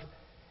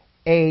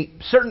a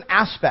certain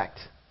aspect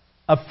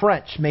of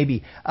French,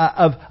 maybe,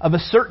 of a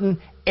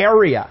certain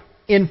area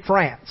in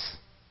France.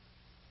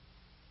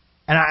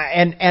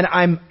 And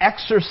I'm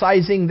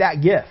exercising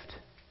that gift.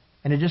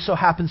 And it just so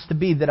happens to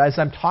be that as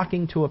I'm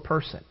talking to a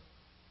person,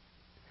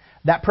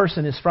 that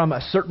person is from a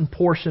certain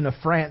portion of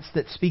France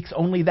that speaks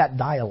only that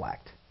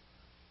dialect.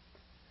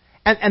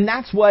 And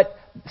that's what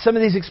some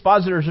of these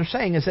expositors are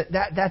saying, is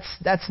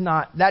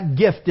that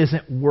gift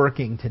isn't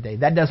working today.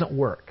 That doesn't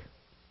work.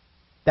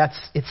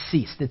 It's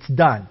ceased. It's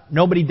done.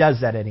 Nobody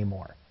does that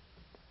anymore.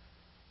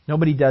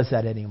 Nobody does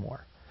that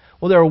anymore.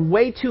 Well, there are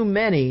way too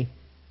many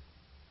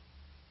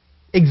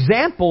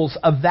examples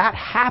of that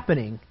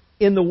happening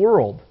in the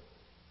world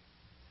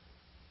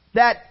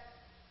that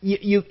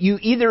you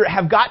either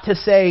have got to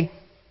say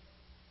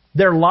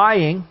they're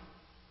lying,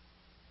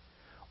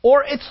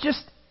 or it's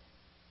just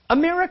a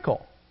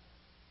miracle.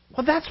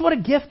 Well, that's what a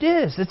gift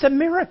is. It's a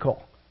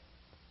miracle.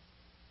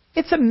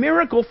 It's a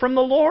miracle from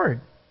the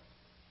Lord.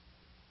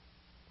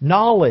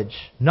 Knowledge.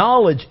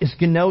 Knowledge is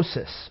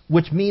gnosis,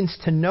 which means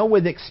to know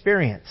with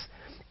experience.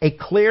 A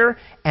clear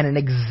and an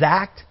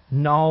exact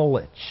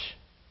knowledge.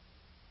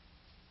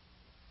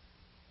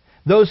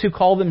 Those who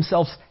call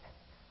themselves,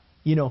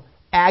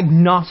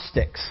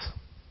 agnostics.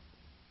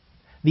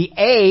 The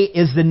A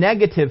is the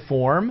negative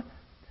form,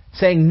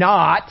 saying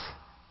not,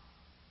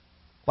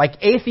 like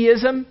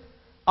atheism,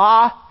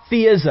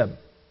 atheism.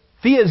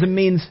 Theism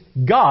means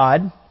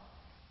God.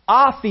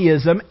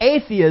 Atheism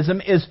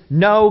is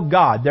no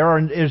God.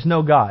 There's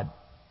no God.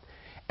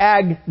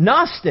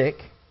 Agnostic,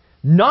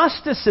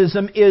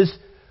 Gnosticism is,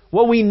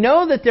 well, we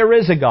know that there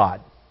is a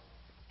God.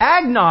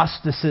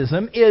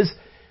 Agnosticism is,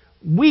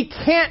 we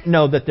can't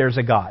know that there's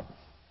a God.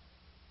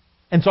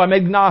 And so I'm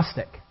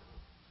agnostic.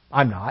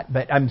 I'm not,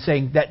 but I'm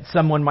saying that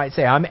someone might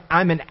say, I'm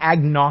an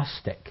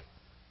agnostic.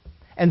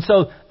 And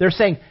so they're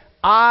saying,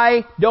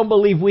 I don't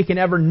believe we can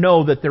ever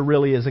know that there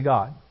really is a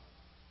God.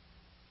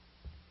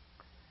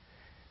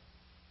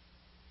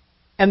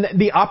 And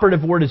the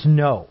operative word is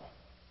no.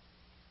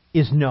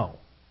 Is no.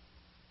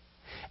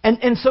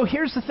 And so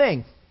here's the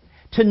thing.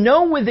 To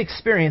know with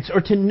experience,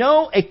 or to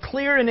know a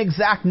clear and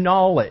exact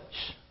knowledge.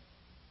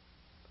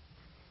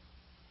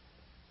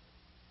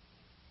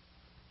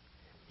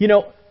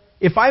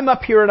 If I'm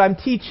up here and I'm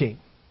teaching,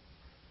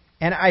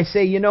 and I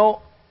say,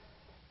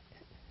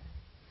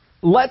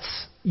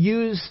 let's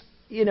use,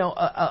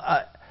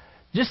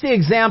 just the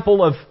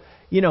example of,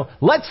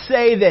 let's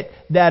say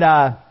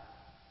that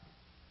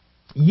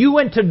you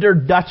went to Der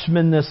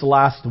Dutchman this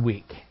last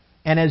week.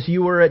 And as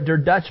you were at Der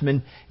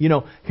Dutchman,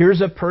 here's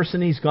a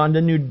person, he's gone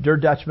to Der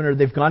Dutchman, or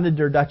they've gone to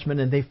Der Dutchman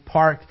and they've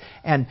parked.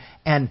 And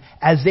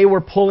as they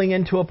were pulling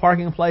into a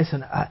parking place,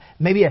 and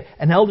maybe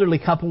an elderly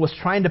couple was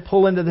trying to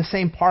pull into the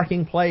same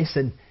parking place,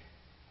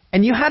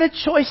 and you had a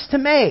choice to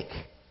make.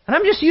 And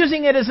I'm just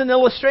using it as an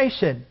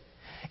illustration.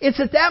 It's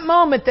at that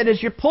moment that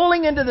as you're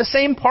pulling into the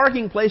same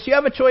parking place, you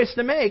have a choice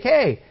to make.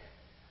 Hey,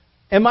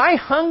 am I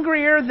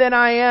hungrier than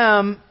I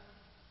am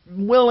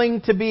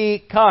willing to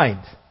be kind?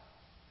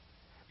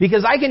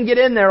 Because I can get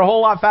in there a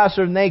whole lot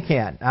faster than they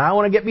can. And I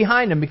want to get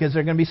behind them because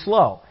they're going to be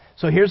slow.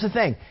 So here's the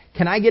thing.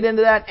 Can I get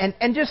into that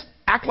and just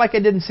act like I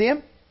didn't see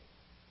them?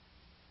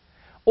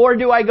 Or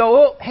do I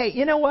go, oh, hey,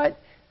 you know what?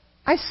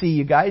 I see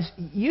you guys.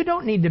 You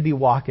don't need to be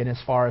walking as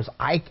far as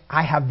I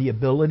have the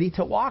ability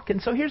to walk.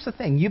 And so here's the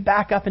thing. You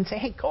back up and say,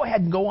 hey, go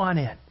ahead and go on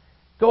in.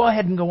 Go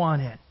ahead and go on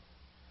in.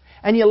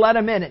 And you let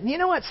them in. And you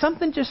know what?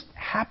 Something just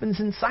happens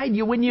inside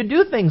you when you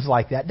do things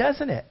like that,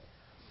 doesn't it?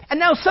 And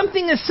now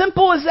something as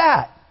simple as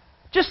that.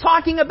 Just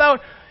talking about,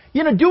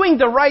 doing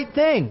the right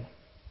thing.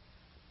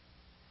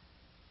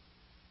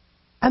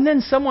 And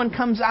then someone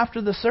comes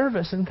after the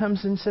service and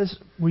comes and says,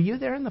 were you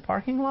there in the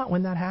parking lot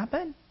when that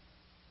happened?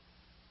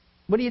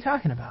 What are you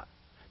talking about?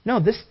 No,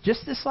 this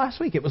last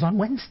week. It was on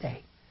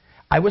Wednesday.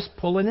 I was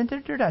pulling into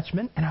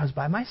Dutchman, and I was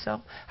by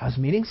myself. I was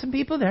meeting some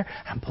people there.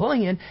 I'm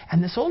pulling in,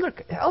 and this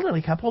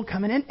elderly couple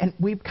coming in, and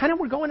we kind of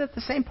were going at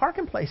the same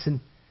parking place. And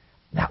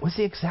that was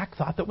the exact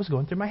thought that was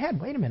going through my head.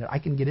 Wait a minute, I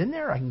can get in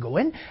there. I can go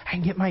in. I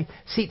can get my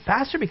seat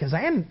faster because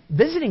I am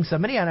visiting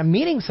somebody, and I'm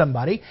meeting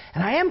somebody,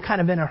 and I am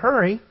kind of in a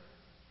hurry.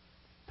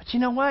 But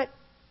you know what?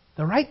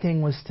 The right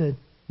thing was to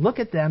look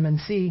at them and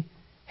see,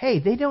 hey,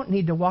 they don't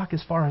need to walk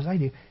as far as I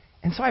do.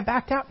 And so I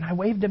backed out and I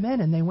waved them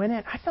in and they went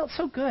in. I felt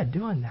so good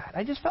doing that.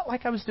 I just felt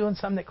like I was doing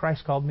something that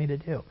Christ called me to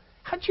do.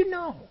 How'd you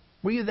know?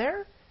 Were you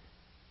there?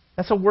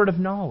 That's a word of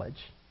knowledge.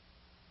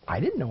 I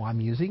didn't know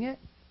I'm using it.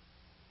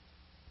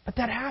 But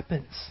that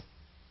happens.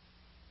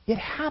 It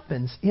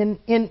happens in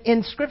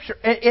Scripture.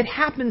 It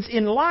happens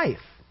in life.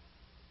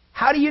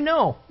 How do you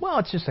know? Well,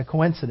 it's just a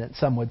coincidence,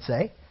 some would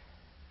say.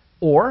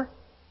 Or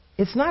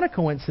it's not a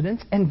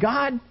coincidence, and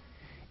God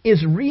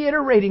is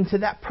reiterating to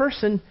that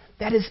person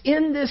that is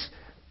in this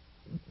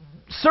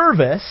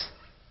service,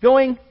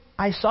 going,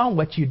 I saw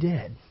what you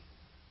did.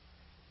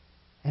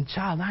 And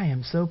child, I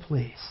am so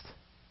pleased.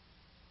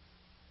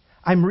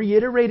 I'm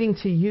reiterating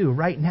to you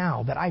right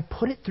now that I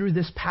put it through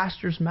this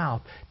pastor's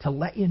mouth to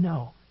let you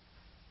know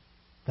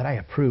that I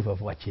approve of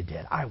what you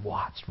did. I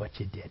watched what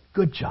you did.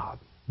 Good job.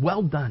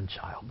 Well done,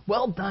 child.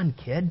 Well done,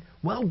 kid.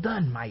 Well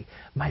done,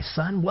 my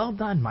son. Well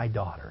done, my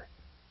daughter.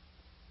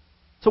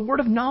 It's a word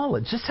of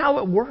knowledge. That's how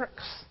it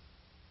works.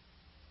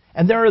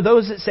 And there are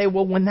those that say,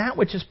 well, when that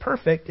which is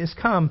perfect is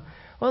come,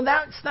 well,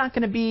 that's not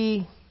going to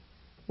be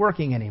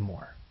working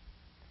anymore.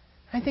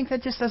 I think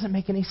that just doesn't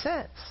make any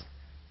sense.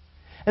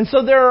 And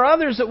so there are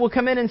others that will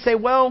come in and say,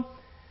 well,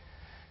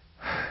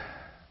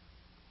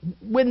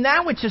 when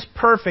that which is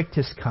perfect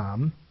has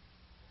come,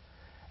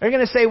 they're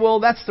going to say, well,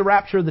 that's the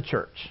rapture of the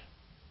church.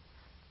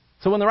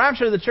 So when the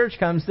rapture of the church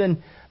comes,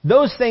 then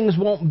those things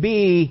won't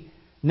be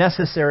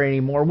necessary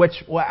anymore,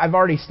 which I've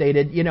already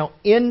stated,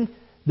 in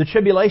the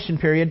tribulation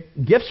period,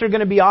 gifts are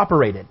going to be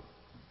operated.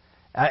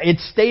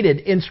 It's stated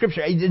in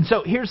Scripture. And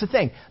so here's the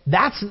thing.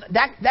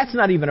 That's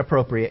not even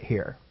appropriate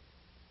here.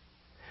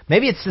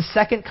 Maybe it's the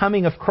second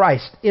coming of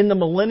Christ in the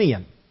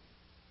millennium.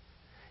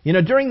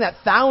 During that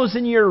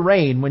 1,000-year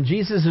reign, when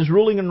Jesus is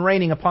ruling and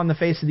reigning upon the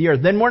face of the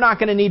earth, then we're not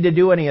going to need to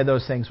do any of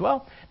those things.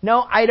 Well,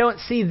 no, I don't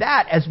see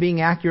that as being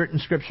accurate in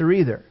Scripture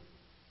either.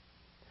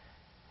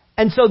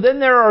 And so then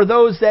there are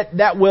those that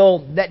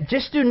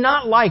just do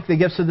not like the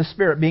gifts of the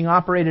Spirit being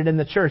operated in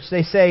the church.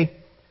 They say,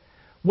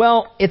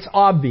 well, it's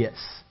obvious.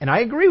 And I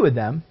agree with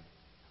them.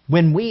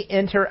 When we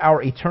enter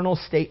our eternal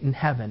state in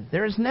heaven,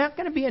 there is not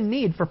going to be a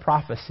need for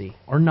prophecy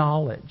or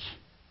knowledge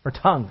or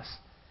tongues.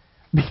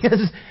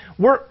 Because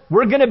we're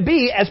going to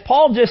be, as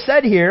Paul just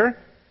said here,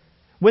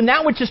 when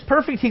that which is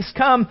perfect has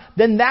come,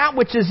 then that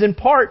which is in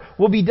part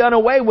will be done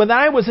away. When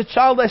I was a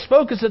child, I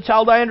spoke as a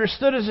child, I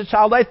understood as a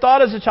child, I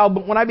thought as a child,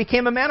 but when I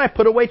became a man, I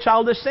put away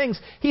childish things.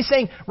 He's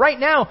saying, right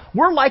now,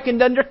 we're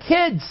likened unto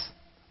kids.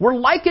 We're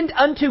likened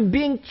unto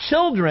being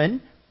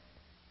children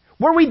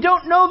where we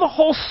don't know the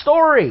whole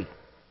story.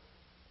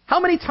 How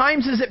many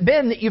times has it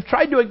been that you've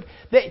tried to,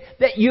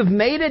 that you've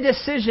made a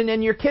decision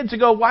and your kids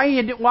go,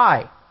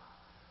 why?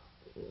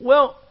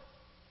 Well,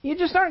 you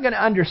just aren't going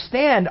to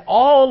understand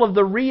all of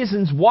the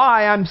reasons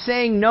why I'm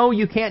saying, no,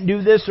 you can't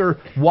do this, or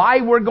why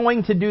we're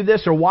going to do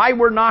this, or why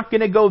we're not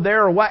going to go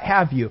there, or what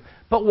have you.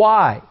 But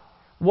why?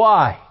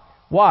 Why?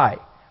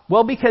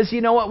 Well, because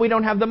you know what? We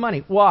don't have the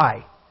money.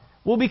 Why?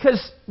 Well,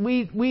 because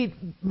we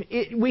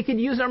could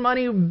use our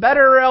money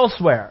better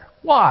elsewhere.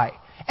 Why?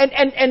 And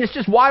it's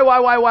just why?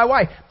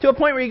 To a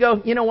point where you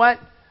go, you know what?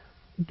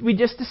 We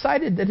just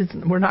decided that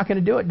we're not going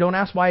to do it. Don't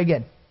ask why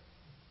again.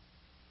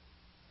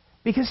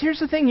 Because here's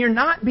the thing, you're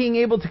not being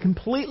able to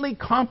completely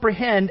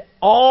comprehend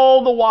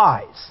all the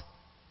whys.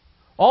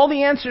 All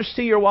the answers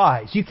to your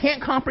whys. You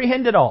can't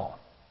comprehend it all.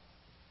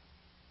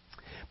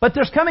 But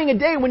there's coming a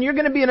day when you're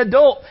going to be an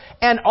adult,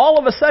 and all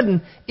of a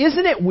sudden,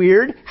 isn't it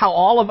weird how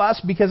all of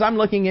us, because I'm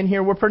looking in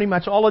here, we're pretty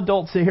much all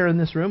adults here in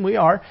this room, we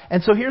are.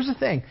 And so here's the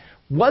thing,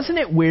 wasn't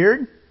it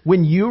weird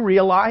when you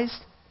realized,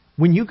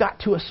 when you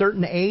got to a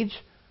certain age,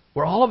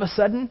 where all of a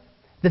sudden,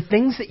 the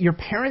things that your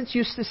parents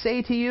used to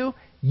say to you,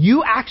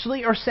 you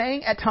actually are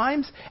saying at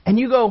times, and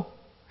you go,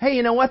 hey,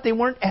 you know what? They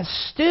weren't as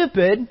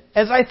stupid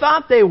as I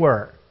thought they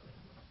were.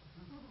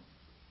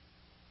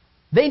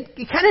 They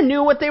kind of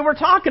knew what they were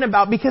talking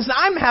about, because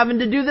I'm having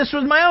to do this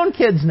with my own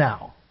kids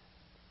now.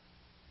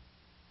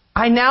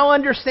 I now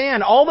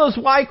understand all those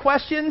why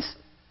questions.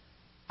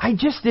 I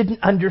just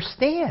didn't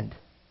understand.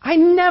 I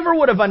never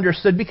would have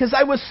understood because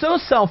I was so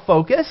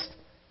self-focused.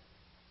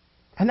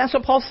 And that's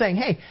what Paul's saying.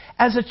 Hey,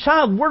 as a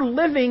child, we're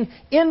living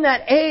in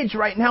that age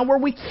right now where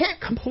we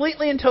can't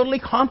completely and totally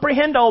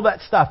comprehend all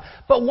that stuff.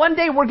 But one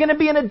day we're going to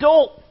be an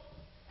adult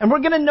and we're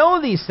going to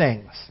know these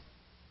things.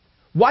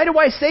 Why do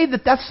I say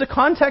that that's the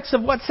context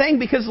of what's saying?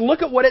 Because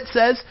look at what it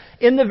says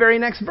in the very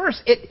next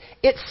verse.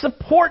 It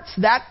supports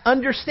that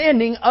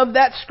understanding of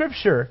that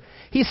scripture.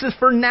 He says,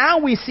 for now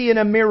we see in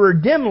a mirror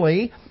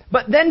dimly,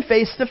 but then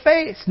face to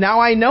face.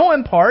 Now I know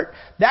in part.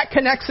 That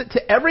connects it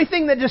to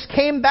everything that just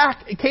came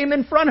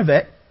in front of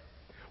it.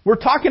 We're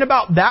talking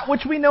about that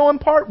which we know in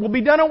part will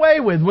be done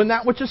away with when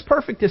that which is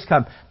perfect is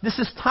come. This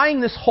is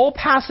tying this whole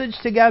passage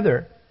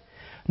together.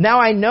 Now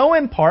I know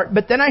in part,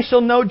 but then I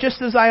shall know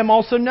just as I am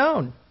also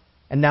known.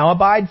 And now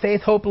abide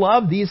faith, hope,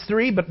 love, these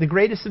three, but the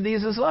greatest of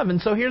these is love. And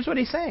so here's what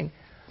he's saying.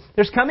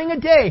 There's coming a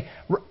day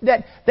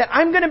that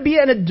I'm going to be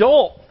an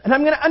adult and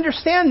I'm going to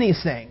understand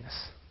these things.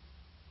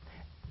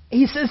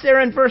 He says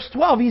there in verse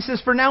 12, he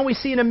says, for now we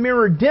see in a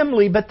mirror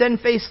dimly, but then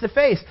face to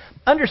face.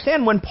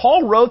 Understand, when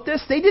Paul wrote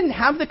this, they didn't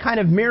have the kind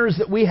of mirrors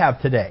that we have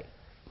today.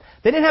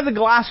 They didn't have the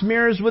glass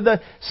mirrors with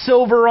the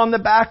silver on the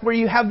back where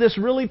you have this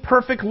really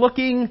perfect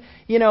looking,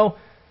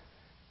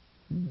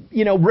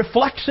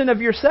 reflection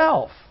of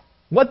yourself.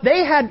 What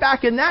they had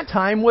back in that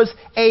time was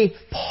a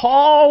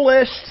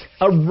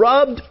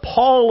rubbed,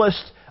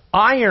 polished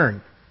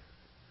iron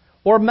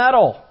or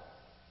metal.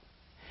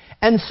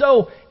 And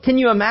so, can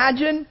you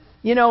imagine,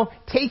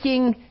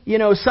 taking,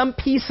 some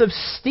piece of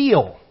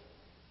steel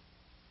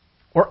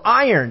or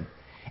iron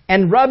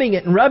and rubbing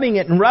it and rubbing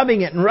it and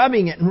rubbing it and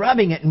rubbing it and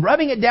rubbing it and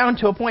rubbing it down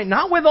to a point,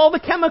 not with all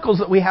the chemicals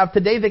that we have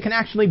today that can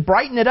actually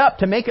brighten it up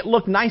to make it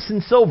look nice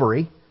and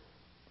silvery,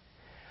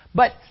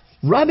 but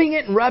rubbing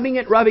it and rubbing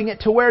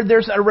it to where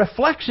there's a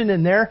reflection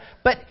in there,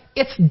 but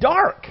it's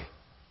dark.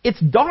 It's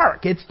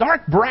dark. It's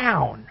dark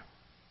brown.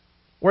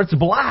 Or it's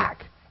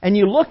black. And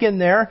you look in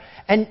there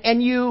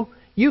and you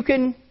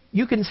can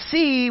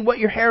see what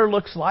your hair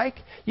looks like.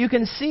 You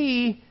can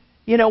see,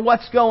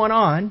 what's going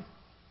on.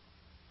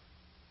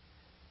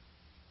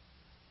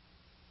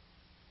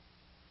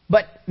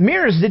 But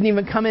mirrors didn't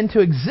even come into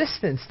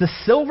existence. The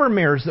silver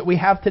mirrors that we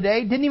have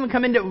today didn't even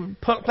come into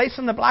place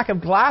on the black of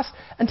glass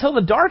until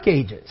the Dark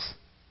Ages,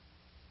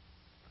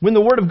 when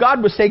the Word of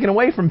God was taken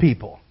away from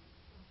people.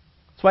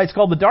 That's why it's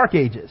called the Dark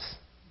Ages.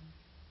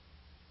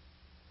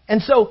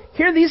 And so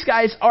here these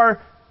guys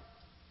are,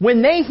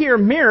 when they hear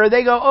mirror,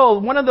 they go, oh,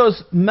 one of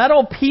those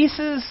metal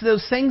pieces,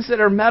 those things that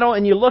are metal,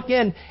 and you look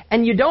in,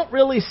 and you don't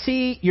really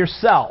see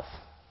yourself.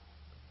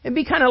 It'd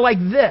be kind of like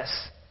this.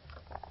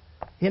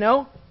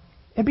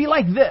 It'd be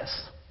like this.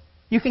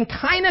 You can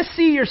kind of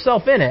see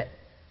yourself in it,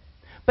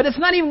 but it's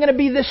not even going to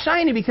be this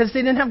shiny because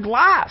they didn't have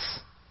glass.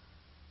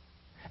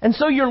 And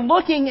so you're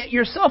looking at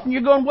yourself and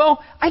you're going,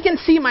 well, I can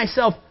see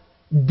myself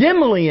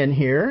dimly in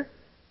here.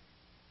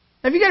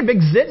 Have you got a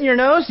big zit in your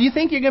nose? Do you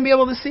think you're going to be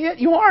able to see it?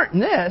 You aren't in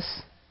this.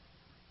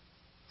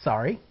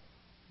 Sorry.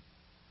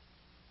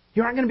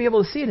 You aren't going to be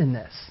able to see it in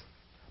this.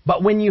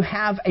 But when you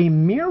have a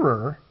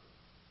mirror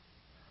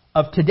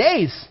of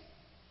today's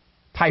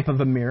type of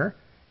a mirror,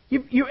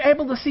 you're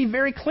able to see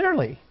very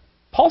clearly.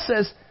 Paul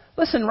says,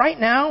 listen, right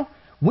now,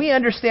 we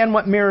understand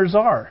what mirrors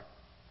are.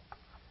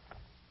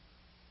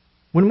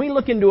 When we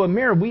look into a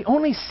mirror, we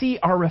only see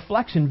our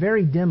reflection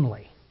very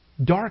dimly,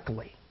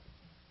 darkly.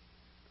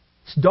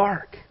 It's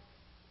dark.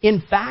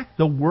 In fact,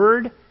 the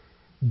word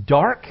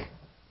darkly,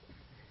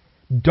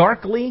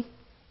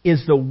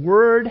 is the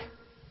word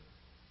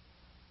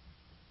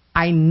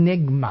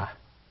enigma.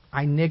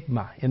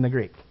 Enigma in the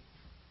Greek.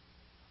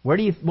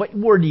 What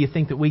word do you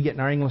think that we get in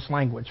our English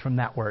language from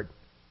that word?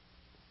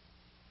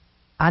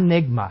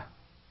 Enigma.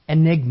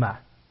 Enigma.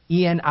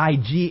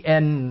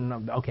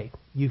 E-N-I-G-N. Okay,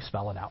 you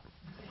spell it out.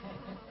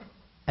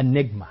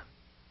 Enigma.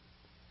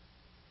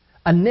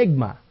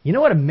 Enigma. You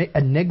know what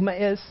enigma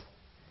is?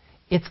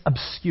 It's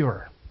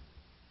obscure.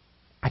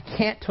 I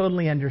can't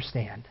totally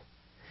understand.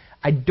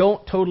 I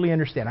don't totally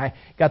understand. I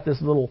got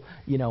this little,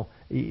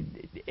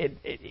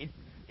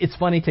 it's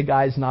funny to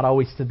guys, not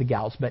always to the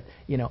gals, but,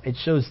 it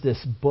shows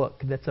this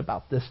book that's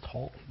about this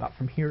tall, about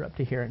from here up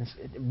to here, and it's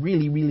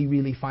really, really,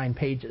 really fine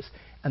pages.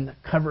 And the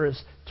cover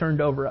is turned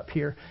over up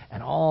here,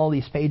 and all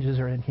these pages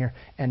are in here.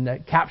 And the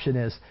caption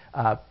is,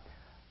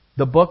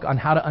 the book on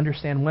how to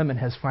understand women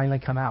has finally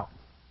come out,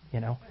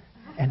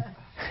 And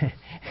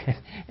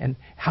and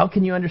how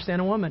can you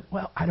understand a woman?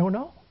 Well, I don't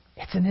know.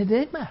 It's an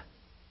enigma.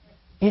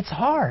 It's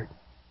hard.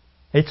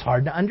 It's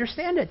hard to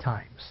understand at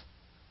times.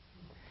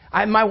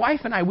 My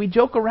wife and I, we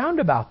joke around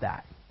about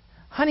that.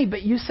 Honey,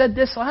 but you said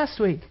this last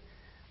week.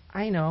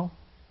 I know.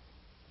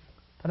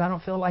 But I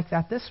don't feel like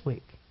that this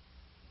week.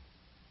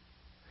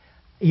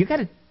 You got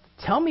to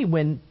tell me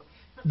when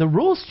the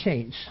rules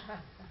change.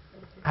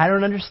 I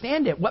don't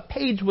understand it. What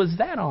page was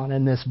that on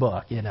in this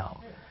book,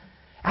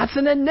 That's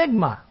an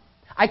enigma.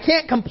 I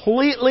can't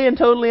completely and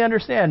totally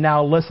understand.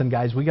 Now, listen,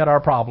 guys, we got our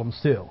problems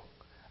too.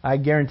 I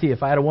guarantee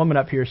if I had a woman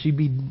up here, she'd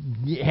be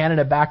handing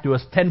it back to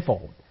us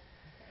tenfold.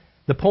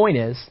 The point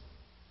is,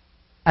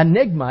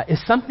 enigma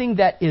is something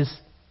that is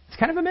It's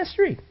kind of a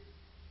mystery.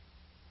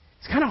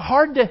 It's kind of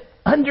hard to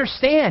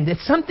understand.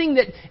 It's something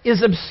that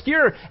is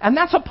obscure. And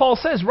that's what Paul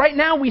says. Right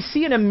now we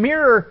see in a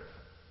mirror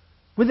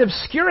with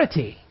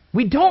obscurity.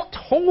 We don't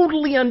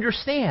totally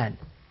understand.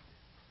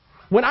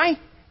 When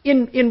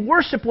in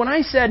worship, when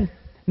I said,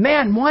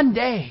 man, one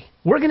day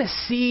we're going to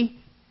see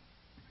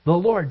the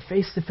Lord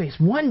face to face.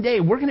 One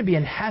day we're going to be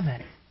in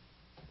heaven.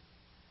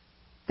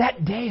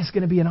 That day is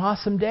going to be an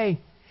awesome day.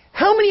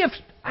 How many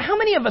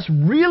of us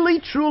really,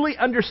 truly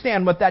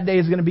understand what that day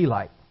is going to be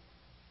like?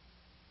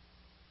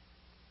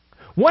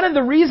 One of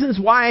the reasons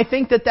why I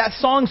think that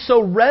song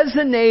so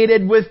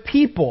resonated with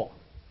people,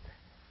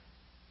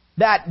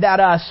 that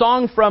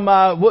song from,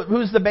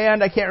 who's the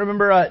band? I can't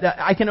remember.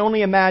 I Can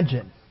Only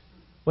Imagine.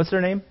 What's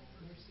their name?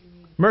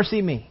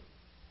 Mercy Me.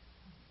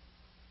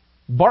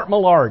 Bart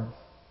Millard,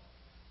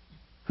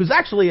 who's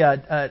actually is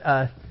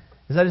that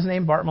his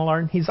name, Bart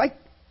Millard? He's like,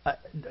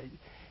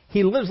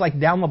 he lives like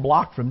down the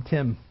block from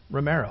Tim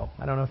Romero.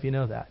 I don't know if you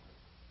know that.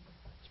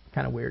 It's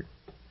kind of weird.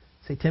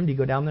 Say, Tim, do you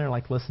go down there and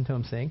like listen to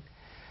him sing?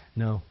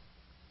 No.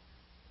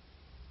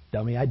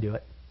 Dummy, I'd do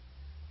it.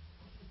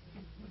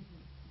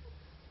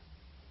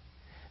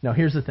 No,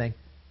 here's the thing.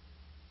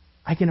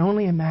 I can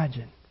only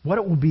imagine what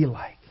it will be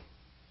like.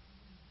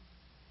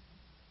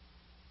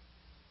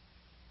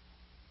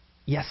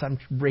 Yes, I'm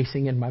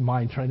racing in my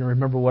mind trying to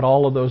remember what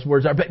all of those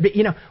words are. But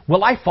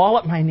will I fall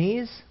at my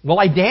knees? Will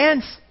I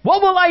dance?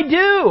 What will I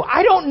do?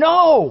 I don't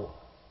know.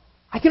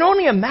 I can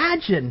only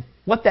imagine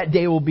what that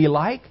day will be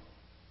like,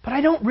 but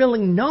I don't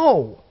really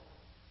know.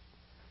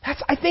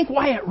 That's, I think,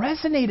 why it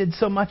resonated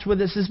so much with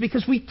us, is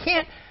because we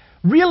can't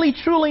really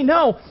truly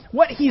know.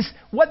 What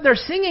they're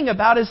singing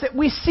about is that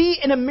we see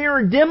in a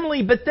mirror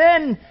dimly, but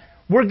then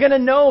we're going to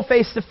know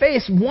face to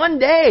face. One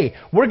day,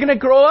 we're going to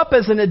grow up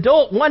as an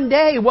adult. One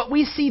day, what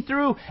we see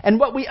through and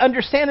what we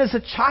understand as a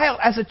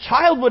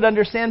child would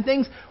understand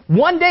things.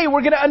 One day,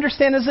 we're going to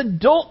understand as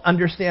adult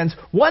understands.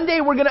 One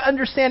day, we're going to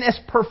understand as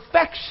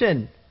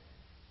perfection.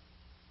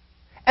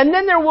 And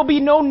then there will be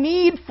no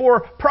need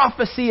for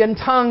prophecy and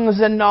tongues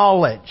and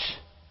knowledge.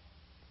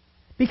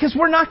 Because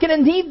we're not going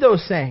to need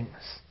those things.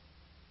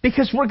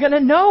 Because we're going to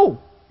know.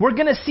 We're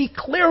going to see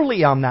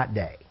clearly on that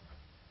day.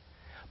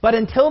 But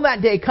until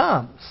that day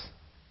comes,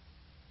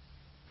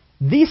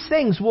 these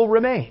things will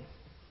remain.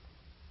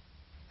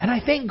 And I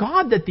thank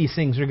God that these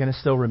things are going to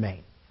still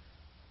remain.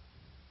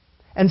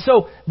 And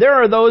so there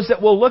are those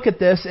that will look at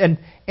this and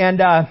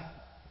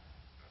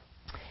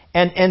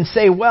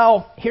say,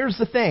 well, here's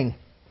the thing.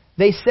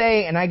 They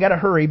say, and I got to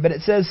hurry, but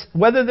it says,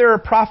 whether there are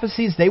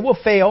prophecies, they will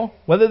fail.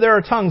 Whether there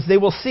are tongues, they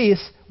will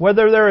cease.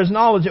 Whether there is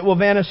knowledge, it will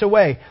vanish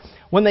away.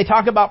 When they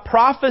talk about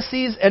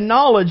prophecies and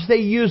knowledge, they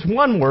use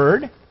one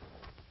word,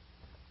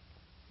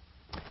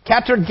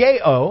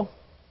 katergeo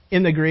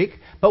in the Greek.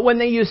 But when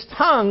they use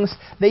tongues,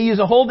 they use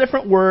a whole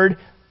different word,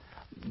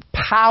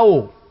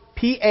 pauo,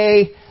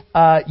 P-A-U-O,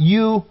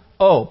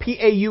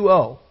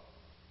 P-A-U-O.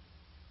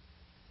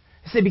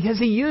 I say because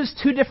he used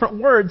two different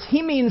words,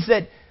 he means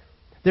that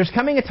there's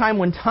coming a time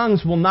when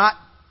tongues will not,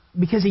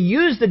 because he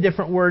used a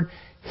different word,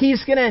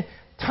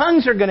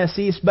 tongues are going to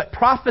cease, but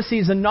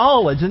prophecies and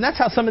knowledge, and that's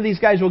how some of these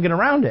guys will get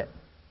around it.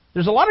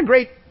 There's a lot of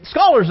great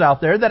scholars out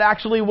there that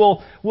actually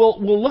will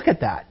look at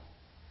that.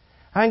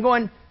 I'm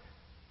going,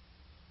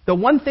 the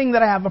one thing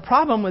that I have a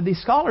problem with these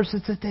scholars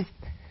is that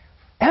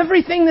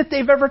everything that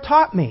they've ever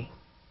taught me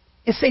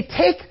is they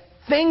take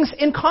things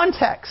in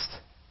context.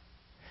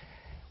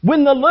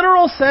 When the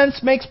literal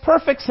sense makes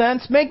perfect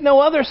sense, make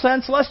no other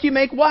sense lest you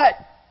make what?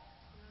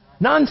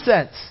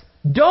 Nonsense.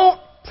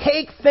 Don't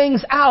take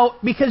things out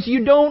because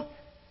you don't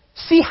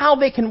see how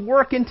they can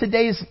work in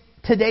today's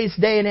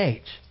day and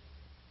age.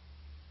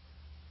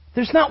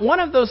 There's not one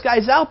of those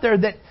guys out there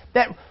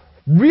that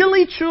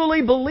really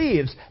truly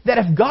believes that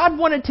if God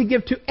wanted to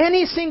give to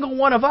any single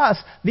one of us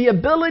the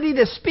ability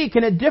to speak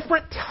in a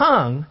different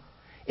tongue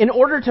in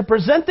order to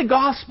present the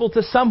gospel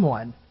to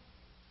someone,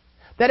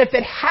 that if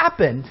it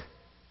happened,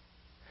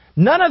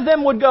 none of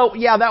them would go,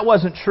 yeah, that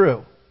wasn't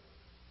true.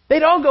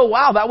 They'd all go,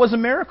 wow, that was a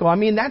miracle. I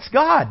mean, that's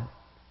God.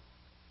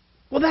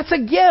 Well, that's a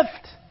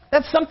gift.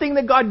 That's something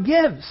that God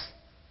gives.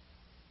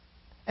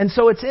 And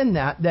so it's in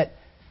that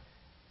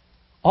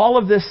all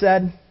of this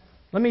said,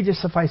 let me just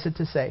suffice it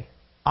to say,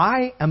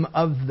 I am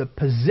of the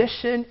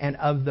position and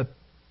of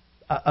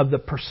the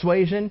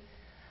persuasion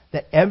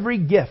that every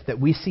gift that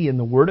we see in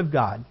the Word of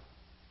God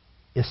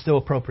is still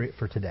appropriate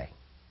for today.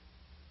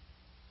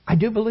 I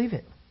do believe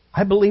it.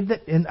 I believe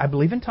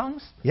in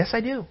tongues. Yes,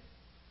 I do.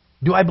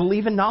 Do I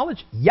believe in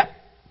knowledge? Yep.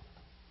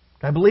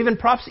 Do I believe in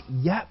prophecy?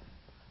 Yep.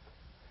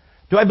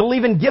 Do I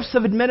believe in gifts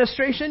of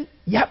administration?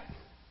 Yep.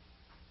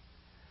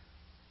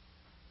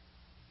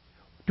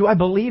 Do I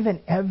believe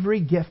in every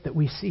gift that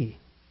we see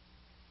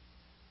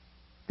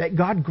that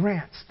God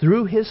grants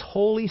through His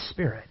Holy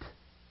Spirit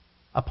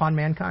upon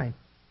mankind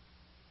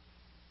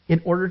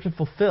in order to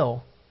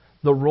fulfill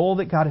the role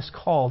that God has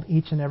called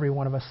each and every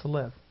one of us to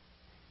live?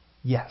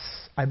 Yes,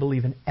 I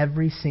believe in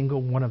every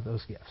single one of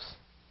those gifts.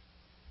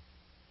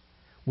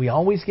 We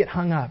always get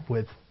hung up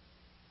with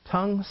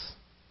tongues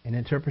and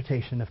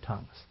interpretation of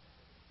tongues.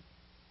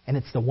 And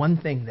it's the one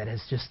thing that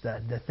is just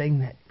the thing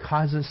that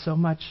causes so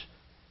much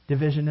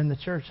division in the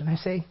church. And I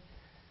say,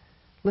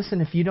 listen,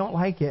 if you don't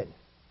like it,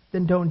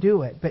 then don't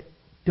do it. But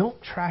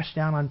don't trash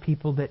down on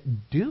people that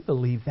do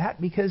believe that,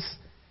 because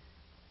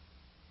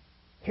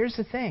here's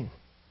the thing.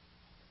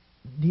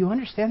 Do you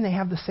understand they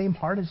have the same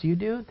heart as you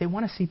do? They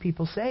want to see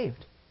people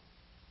saved.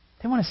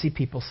 They want to see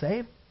people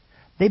saved.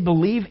 They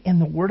believe in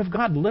the Word of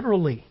God,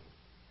 literally.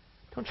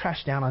 Don't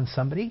trash down on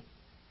somebody.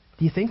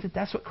 Do you think that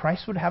that's what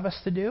Christ would have us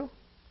to do?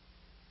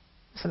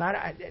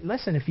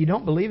 Listen, if you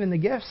don't believe in the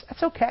gifts,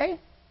 that's okay.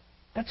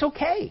 That's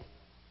okay.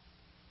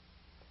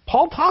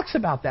 Paul talks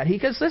about that. He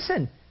goes,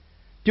 listen,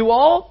 do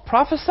all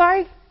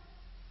prophesy?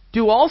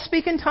 Do all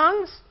speak in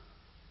tongues?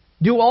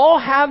 Do all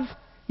have,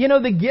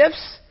 the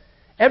gifts?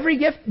 Every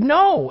gift?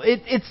 No.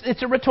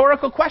 It's a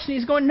rhetorical question.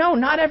 He's going, no,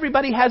 not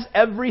everybody has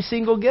every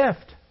single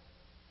gift.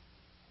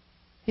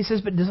 He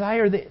says, but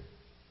desire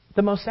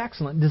the most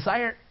excellent.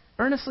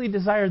 Earnestly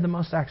desire the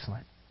most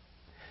excellent.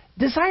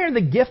 Desire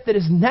the gift that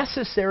is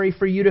necessary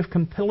for you to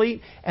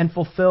complete and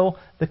fulfill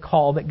the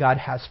call that God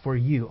has for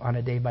you on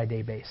a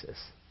day-by-day basis.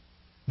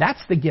 That's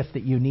the gift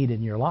that you need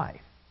in your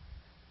life.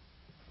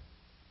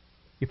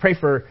 You pray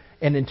for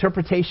an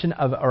interpretation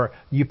or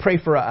you pray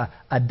for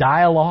a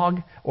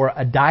dialogue or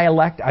a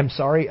dialect,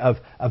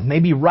 of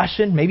maybe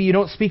Russian. Maybe you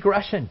don't speak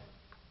Russian.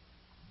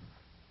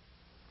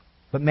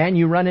 But man,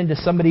 you run into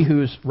somebody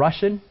who's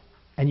Russian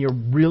and you're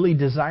really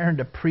desiring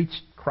to preach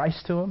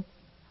Christ to them.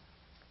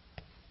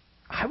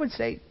 I would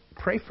say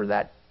pray for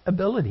that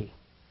ability.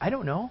 I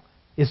don't know.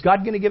 Is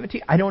God going to give it to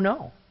you? I don't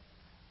know.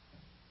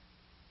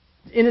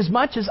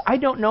 Inasmuch as I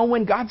don't know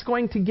when God's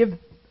going to give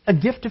a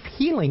gift of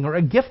healing or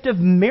a gift of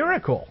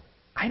miracle.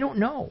 I don't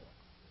know.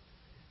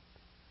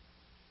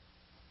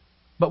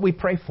 But we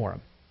pray for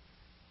him.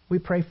 We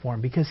pray for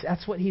him because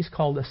that's what he's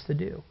called us to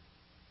do.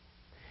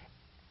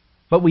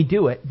 But we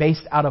do it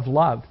based out of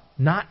love,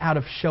 not out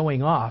of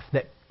showing off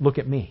that, look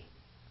at me.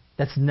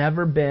 That's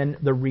never been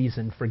the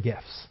reason for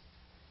gifts,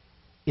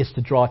 is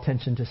to draw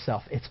attention to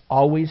self. It's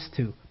always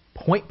to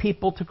point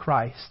people to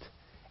Christ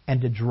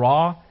and to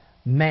draw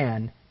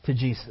man to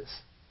Jesus,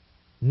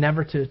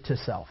 never to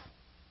self.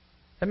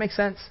 That makes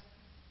sense?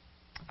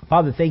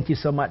 Father, thank you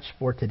so much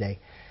for today.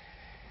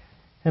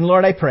 And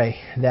Lord, I pray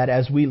that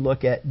as we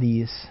look at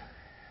this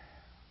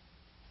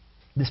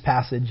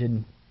passage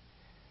and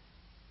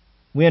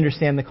we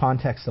understand the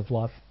context of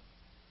love,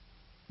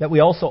 that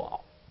we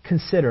also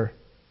consider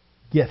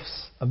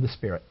gifts of the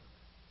Spirit.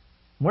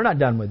 We're not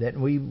done with it.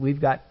 We've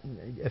got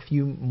a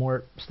few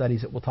more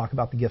studies that will talk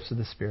about the gifts of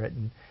the Spirit,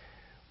 and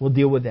we'll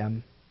deal with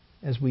them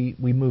as we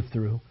move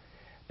through.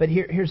 But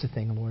here's the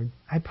thing, Lord.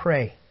 I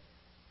pray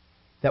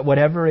that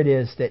whatever it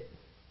is that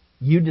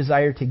you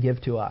desire to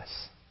give to us,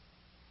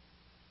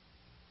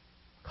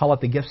 call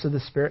it the gifts of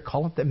the Spirit,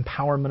 call it the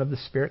empowerment of the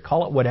Spirit,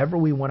 call it whatever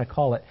we want to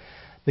call it.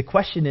 The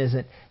question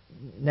isn't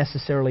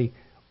necessarily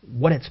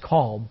what it's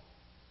called.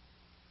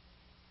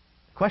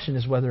 The question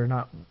is whether or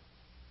not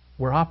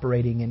we're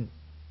operating in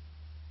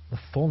the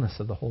fullness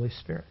of the Holy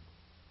Spirit,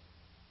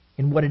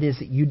 in what it is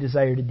that you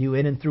desire to do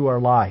in and through our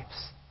lives.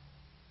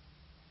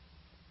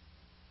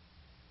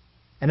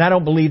 And I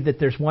don't believe that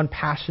there's one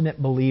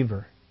passionate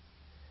believer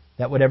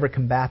that would ever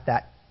combat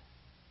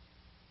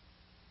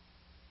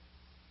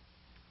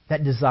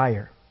that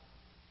desire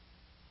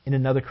in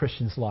another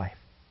Christian's life.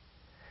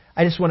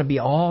 I just want to be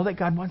all that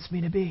God wants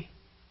me to be.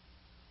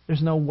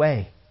 There's no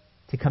way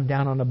to come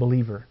down on a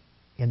believer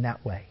in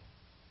that way.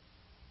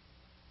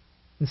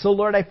 And so,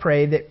 Lord, I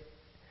pray that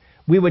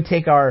we would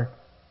take our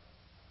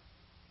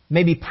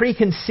maybe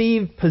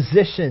preconceived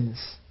positions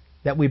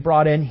that we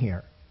brought in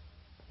here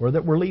or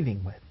that we're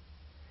leaving with,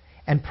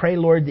 and pray,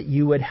 Lord, that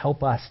you would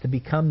help us to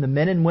become the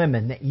men and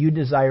women that you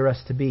desire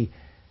us to be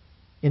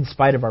in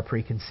spite of our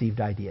preconceived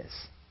ideas.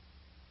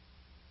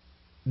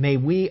 May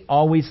we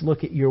always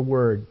look at your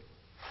word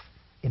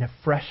in a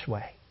fresh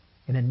way,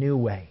 in a new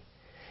way,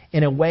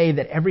 in a way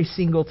that every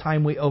single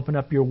time we open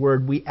up your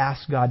word, we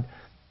ask God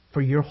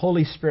for your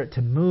Holy Spirit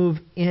to move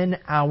in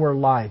our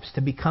lives,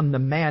 to become the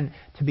man,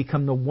 to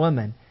become the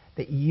woman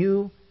that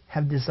you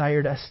have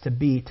desired us to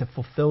be, to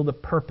fulfill the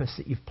purpose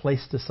that you've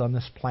placed us on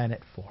this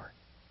planet for.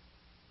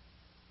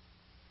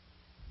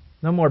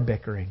 No more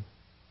bickering.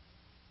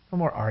 No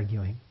more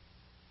arguing.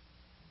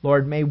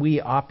 Lord, may we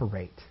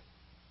operate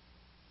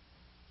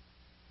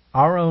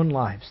our own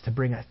lives to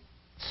bring a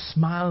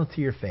smile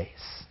to your face.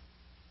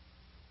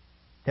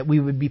 That we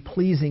would be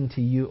pleasing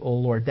to you, O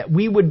Lord. That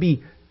we would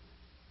be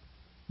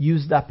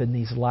used up in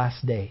these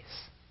last days,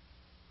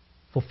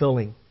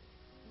 fulfilling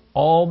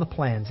all the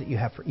plans that you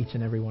have for each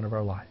and every one of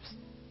our lives.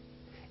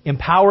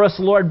 Empower us,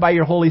 Lord, by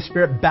your Holy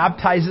Spirit.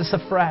 Baptize us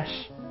afresh.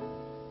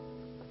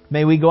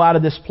 May we go out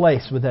of this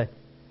place with a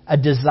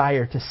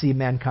desire to see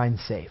mankind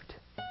saved.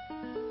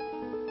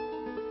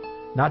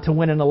 Not to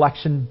win an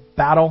election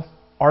battle,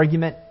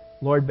 argument,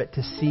 Lord, but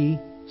to see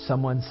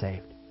someone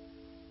saved.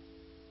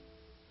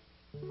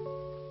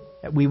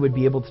 That we would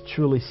be able to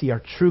truly see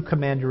our true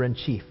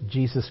Commander-in-Chief,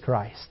 Jesus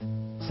Christ,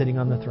 sitting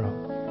on the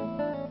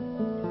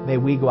throne. May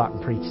we go out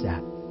and preach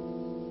that.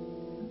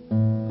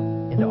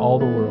 In into all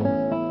the world,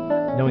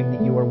 knowing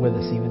that you are with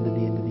us even to the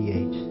end of the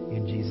age.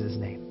 In Jesus'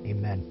 name,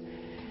 amen.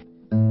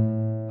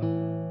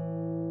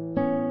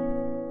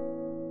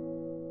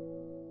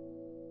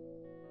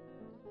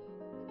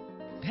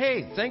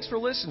 Hey, thanks for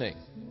listening.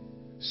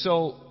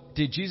 So,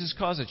 did Jesus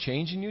cause a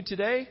change in you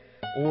today?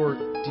 Or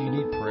do you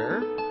need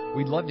prayer?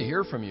 We'd love to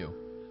hear from you.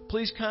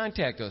 Please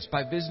contact us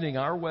by visiting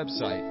our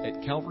website at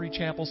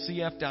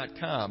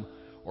calvarychapelcf.com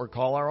or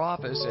call our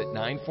office at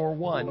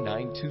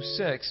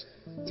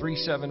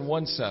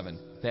 941-926-3717.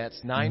 That's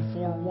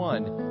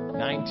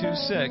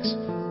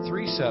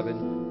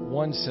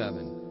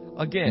 941-926-3717.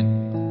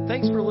 Again,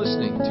 thanks for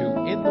listening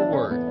to In the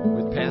Word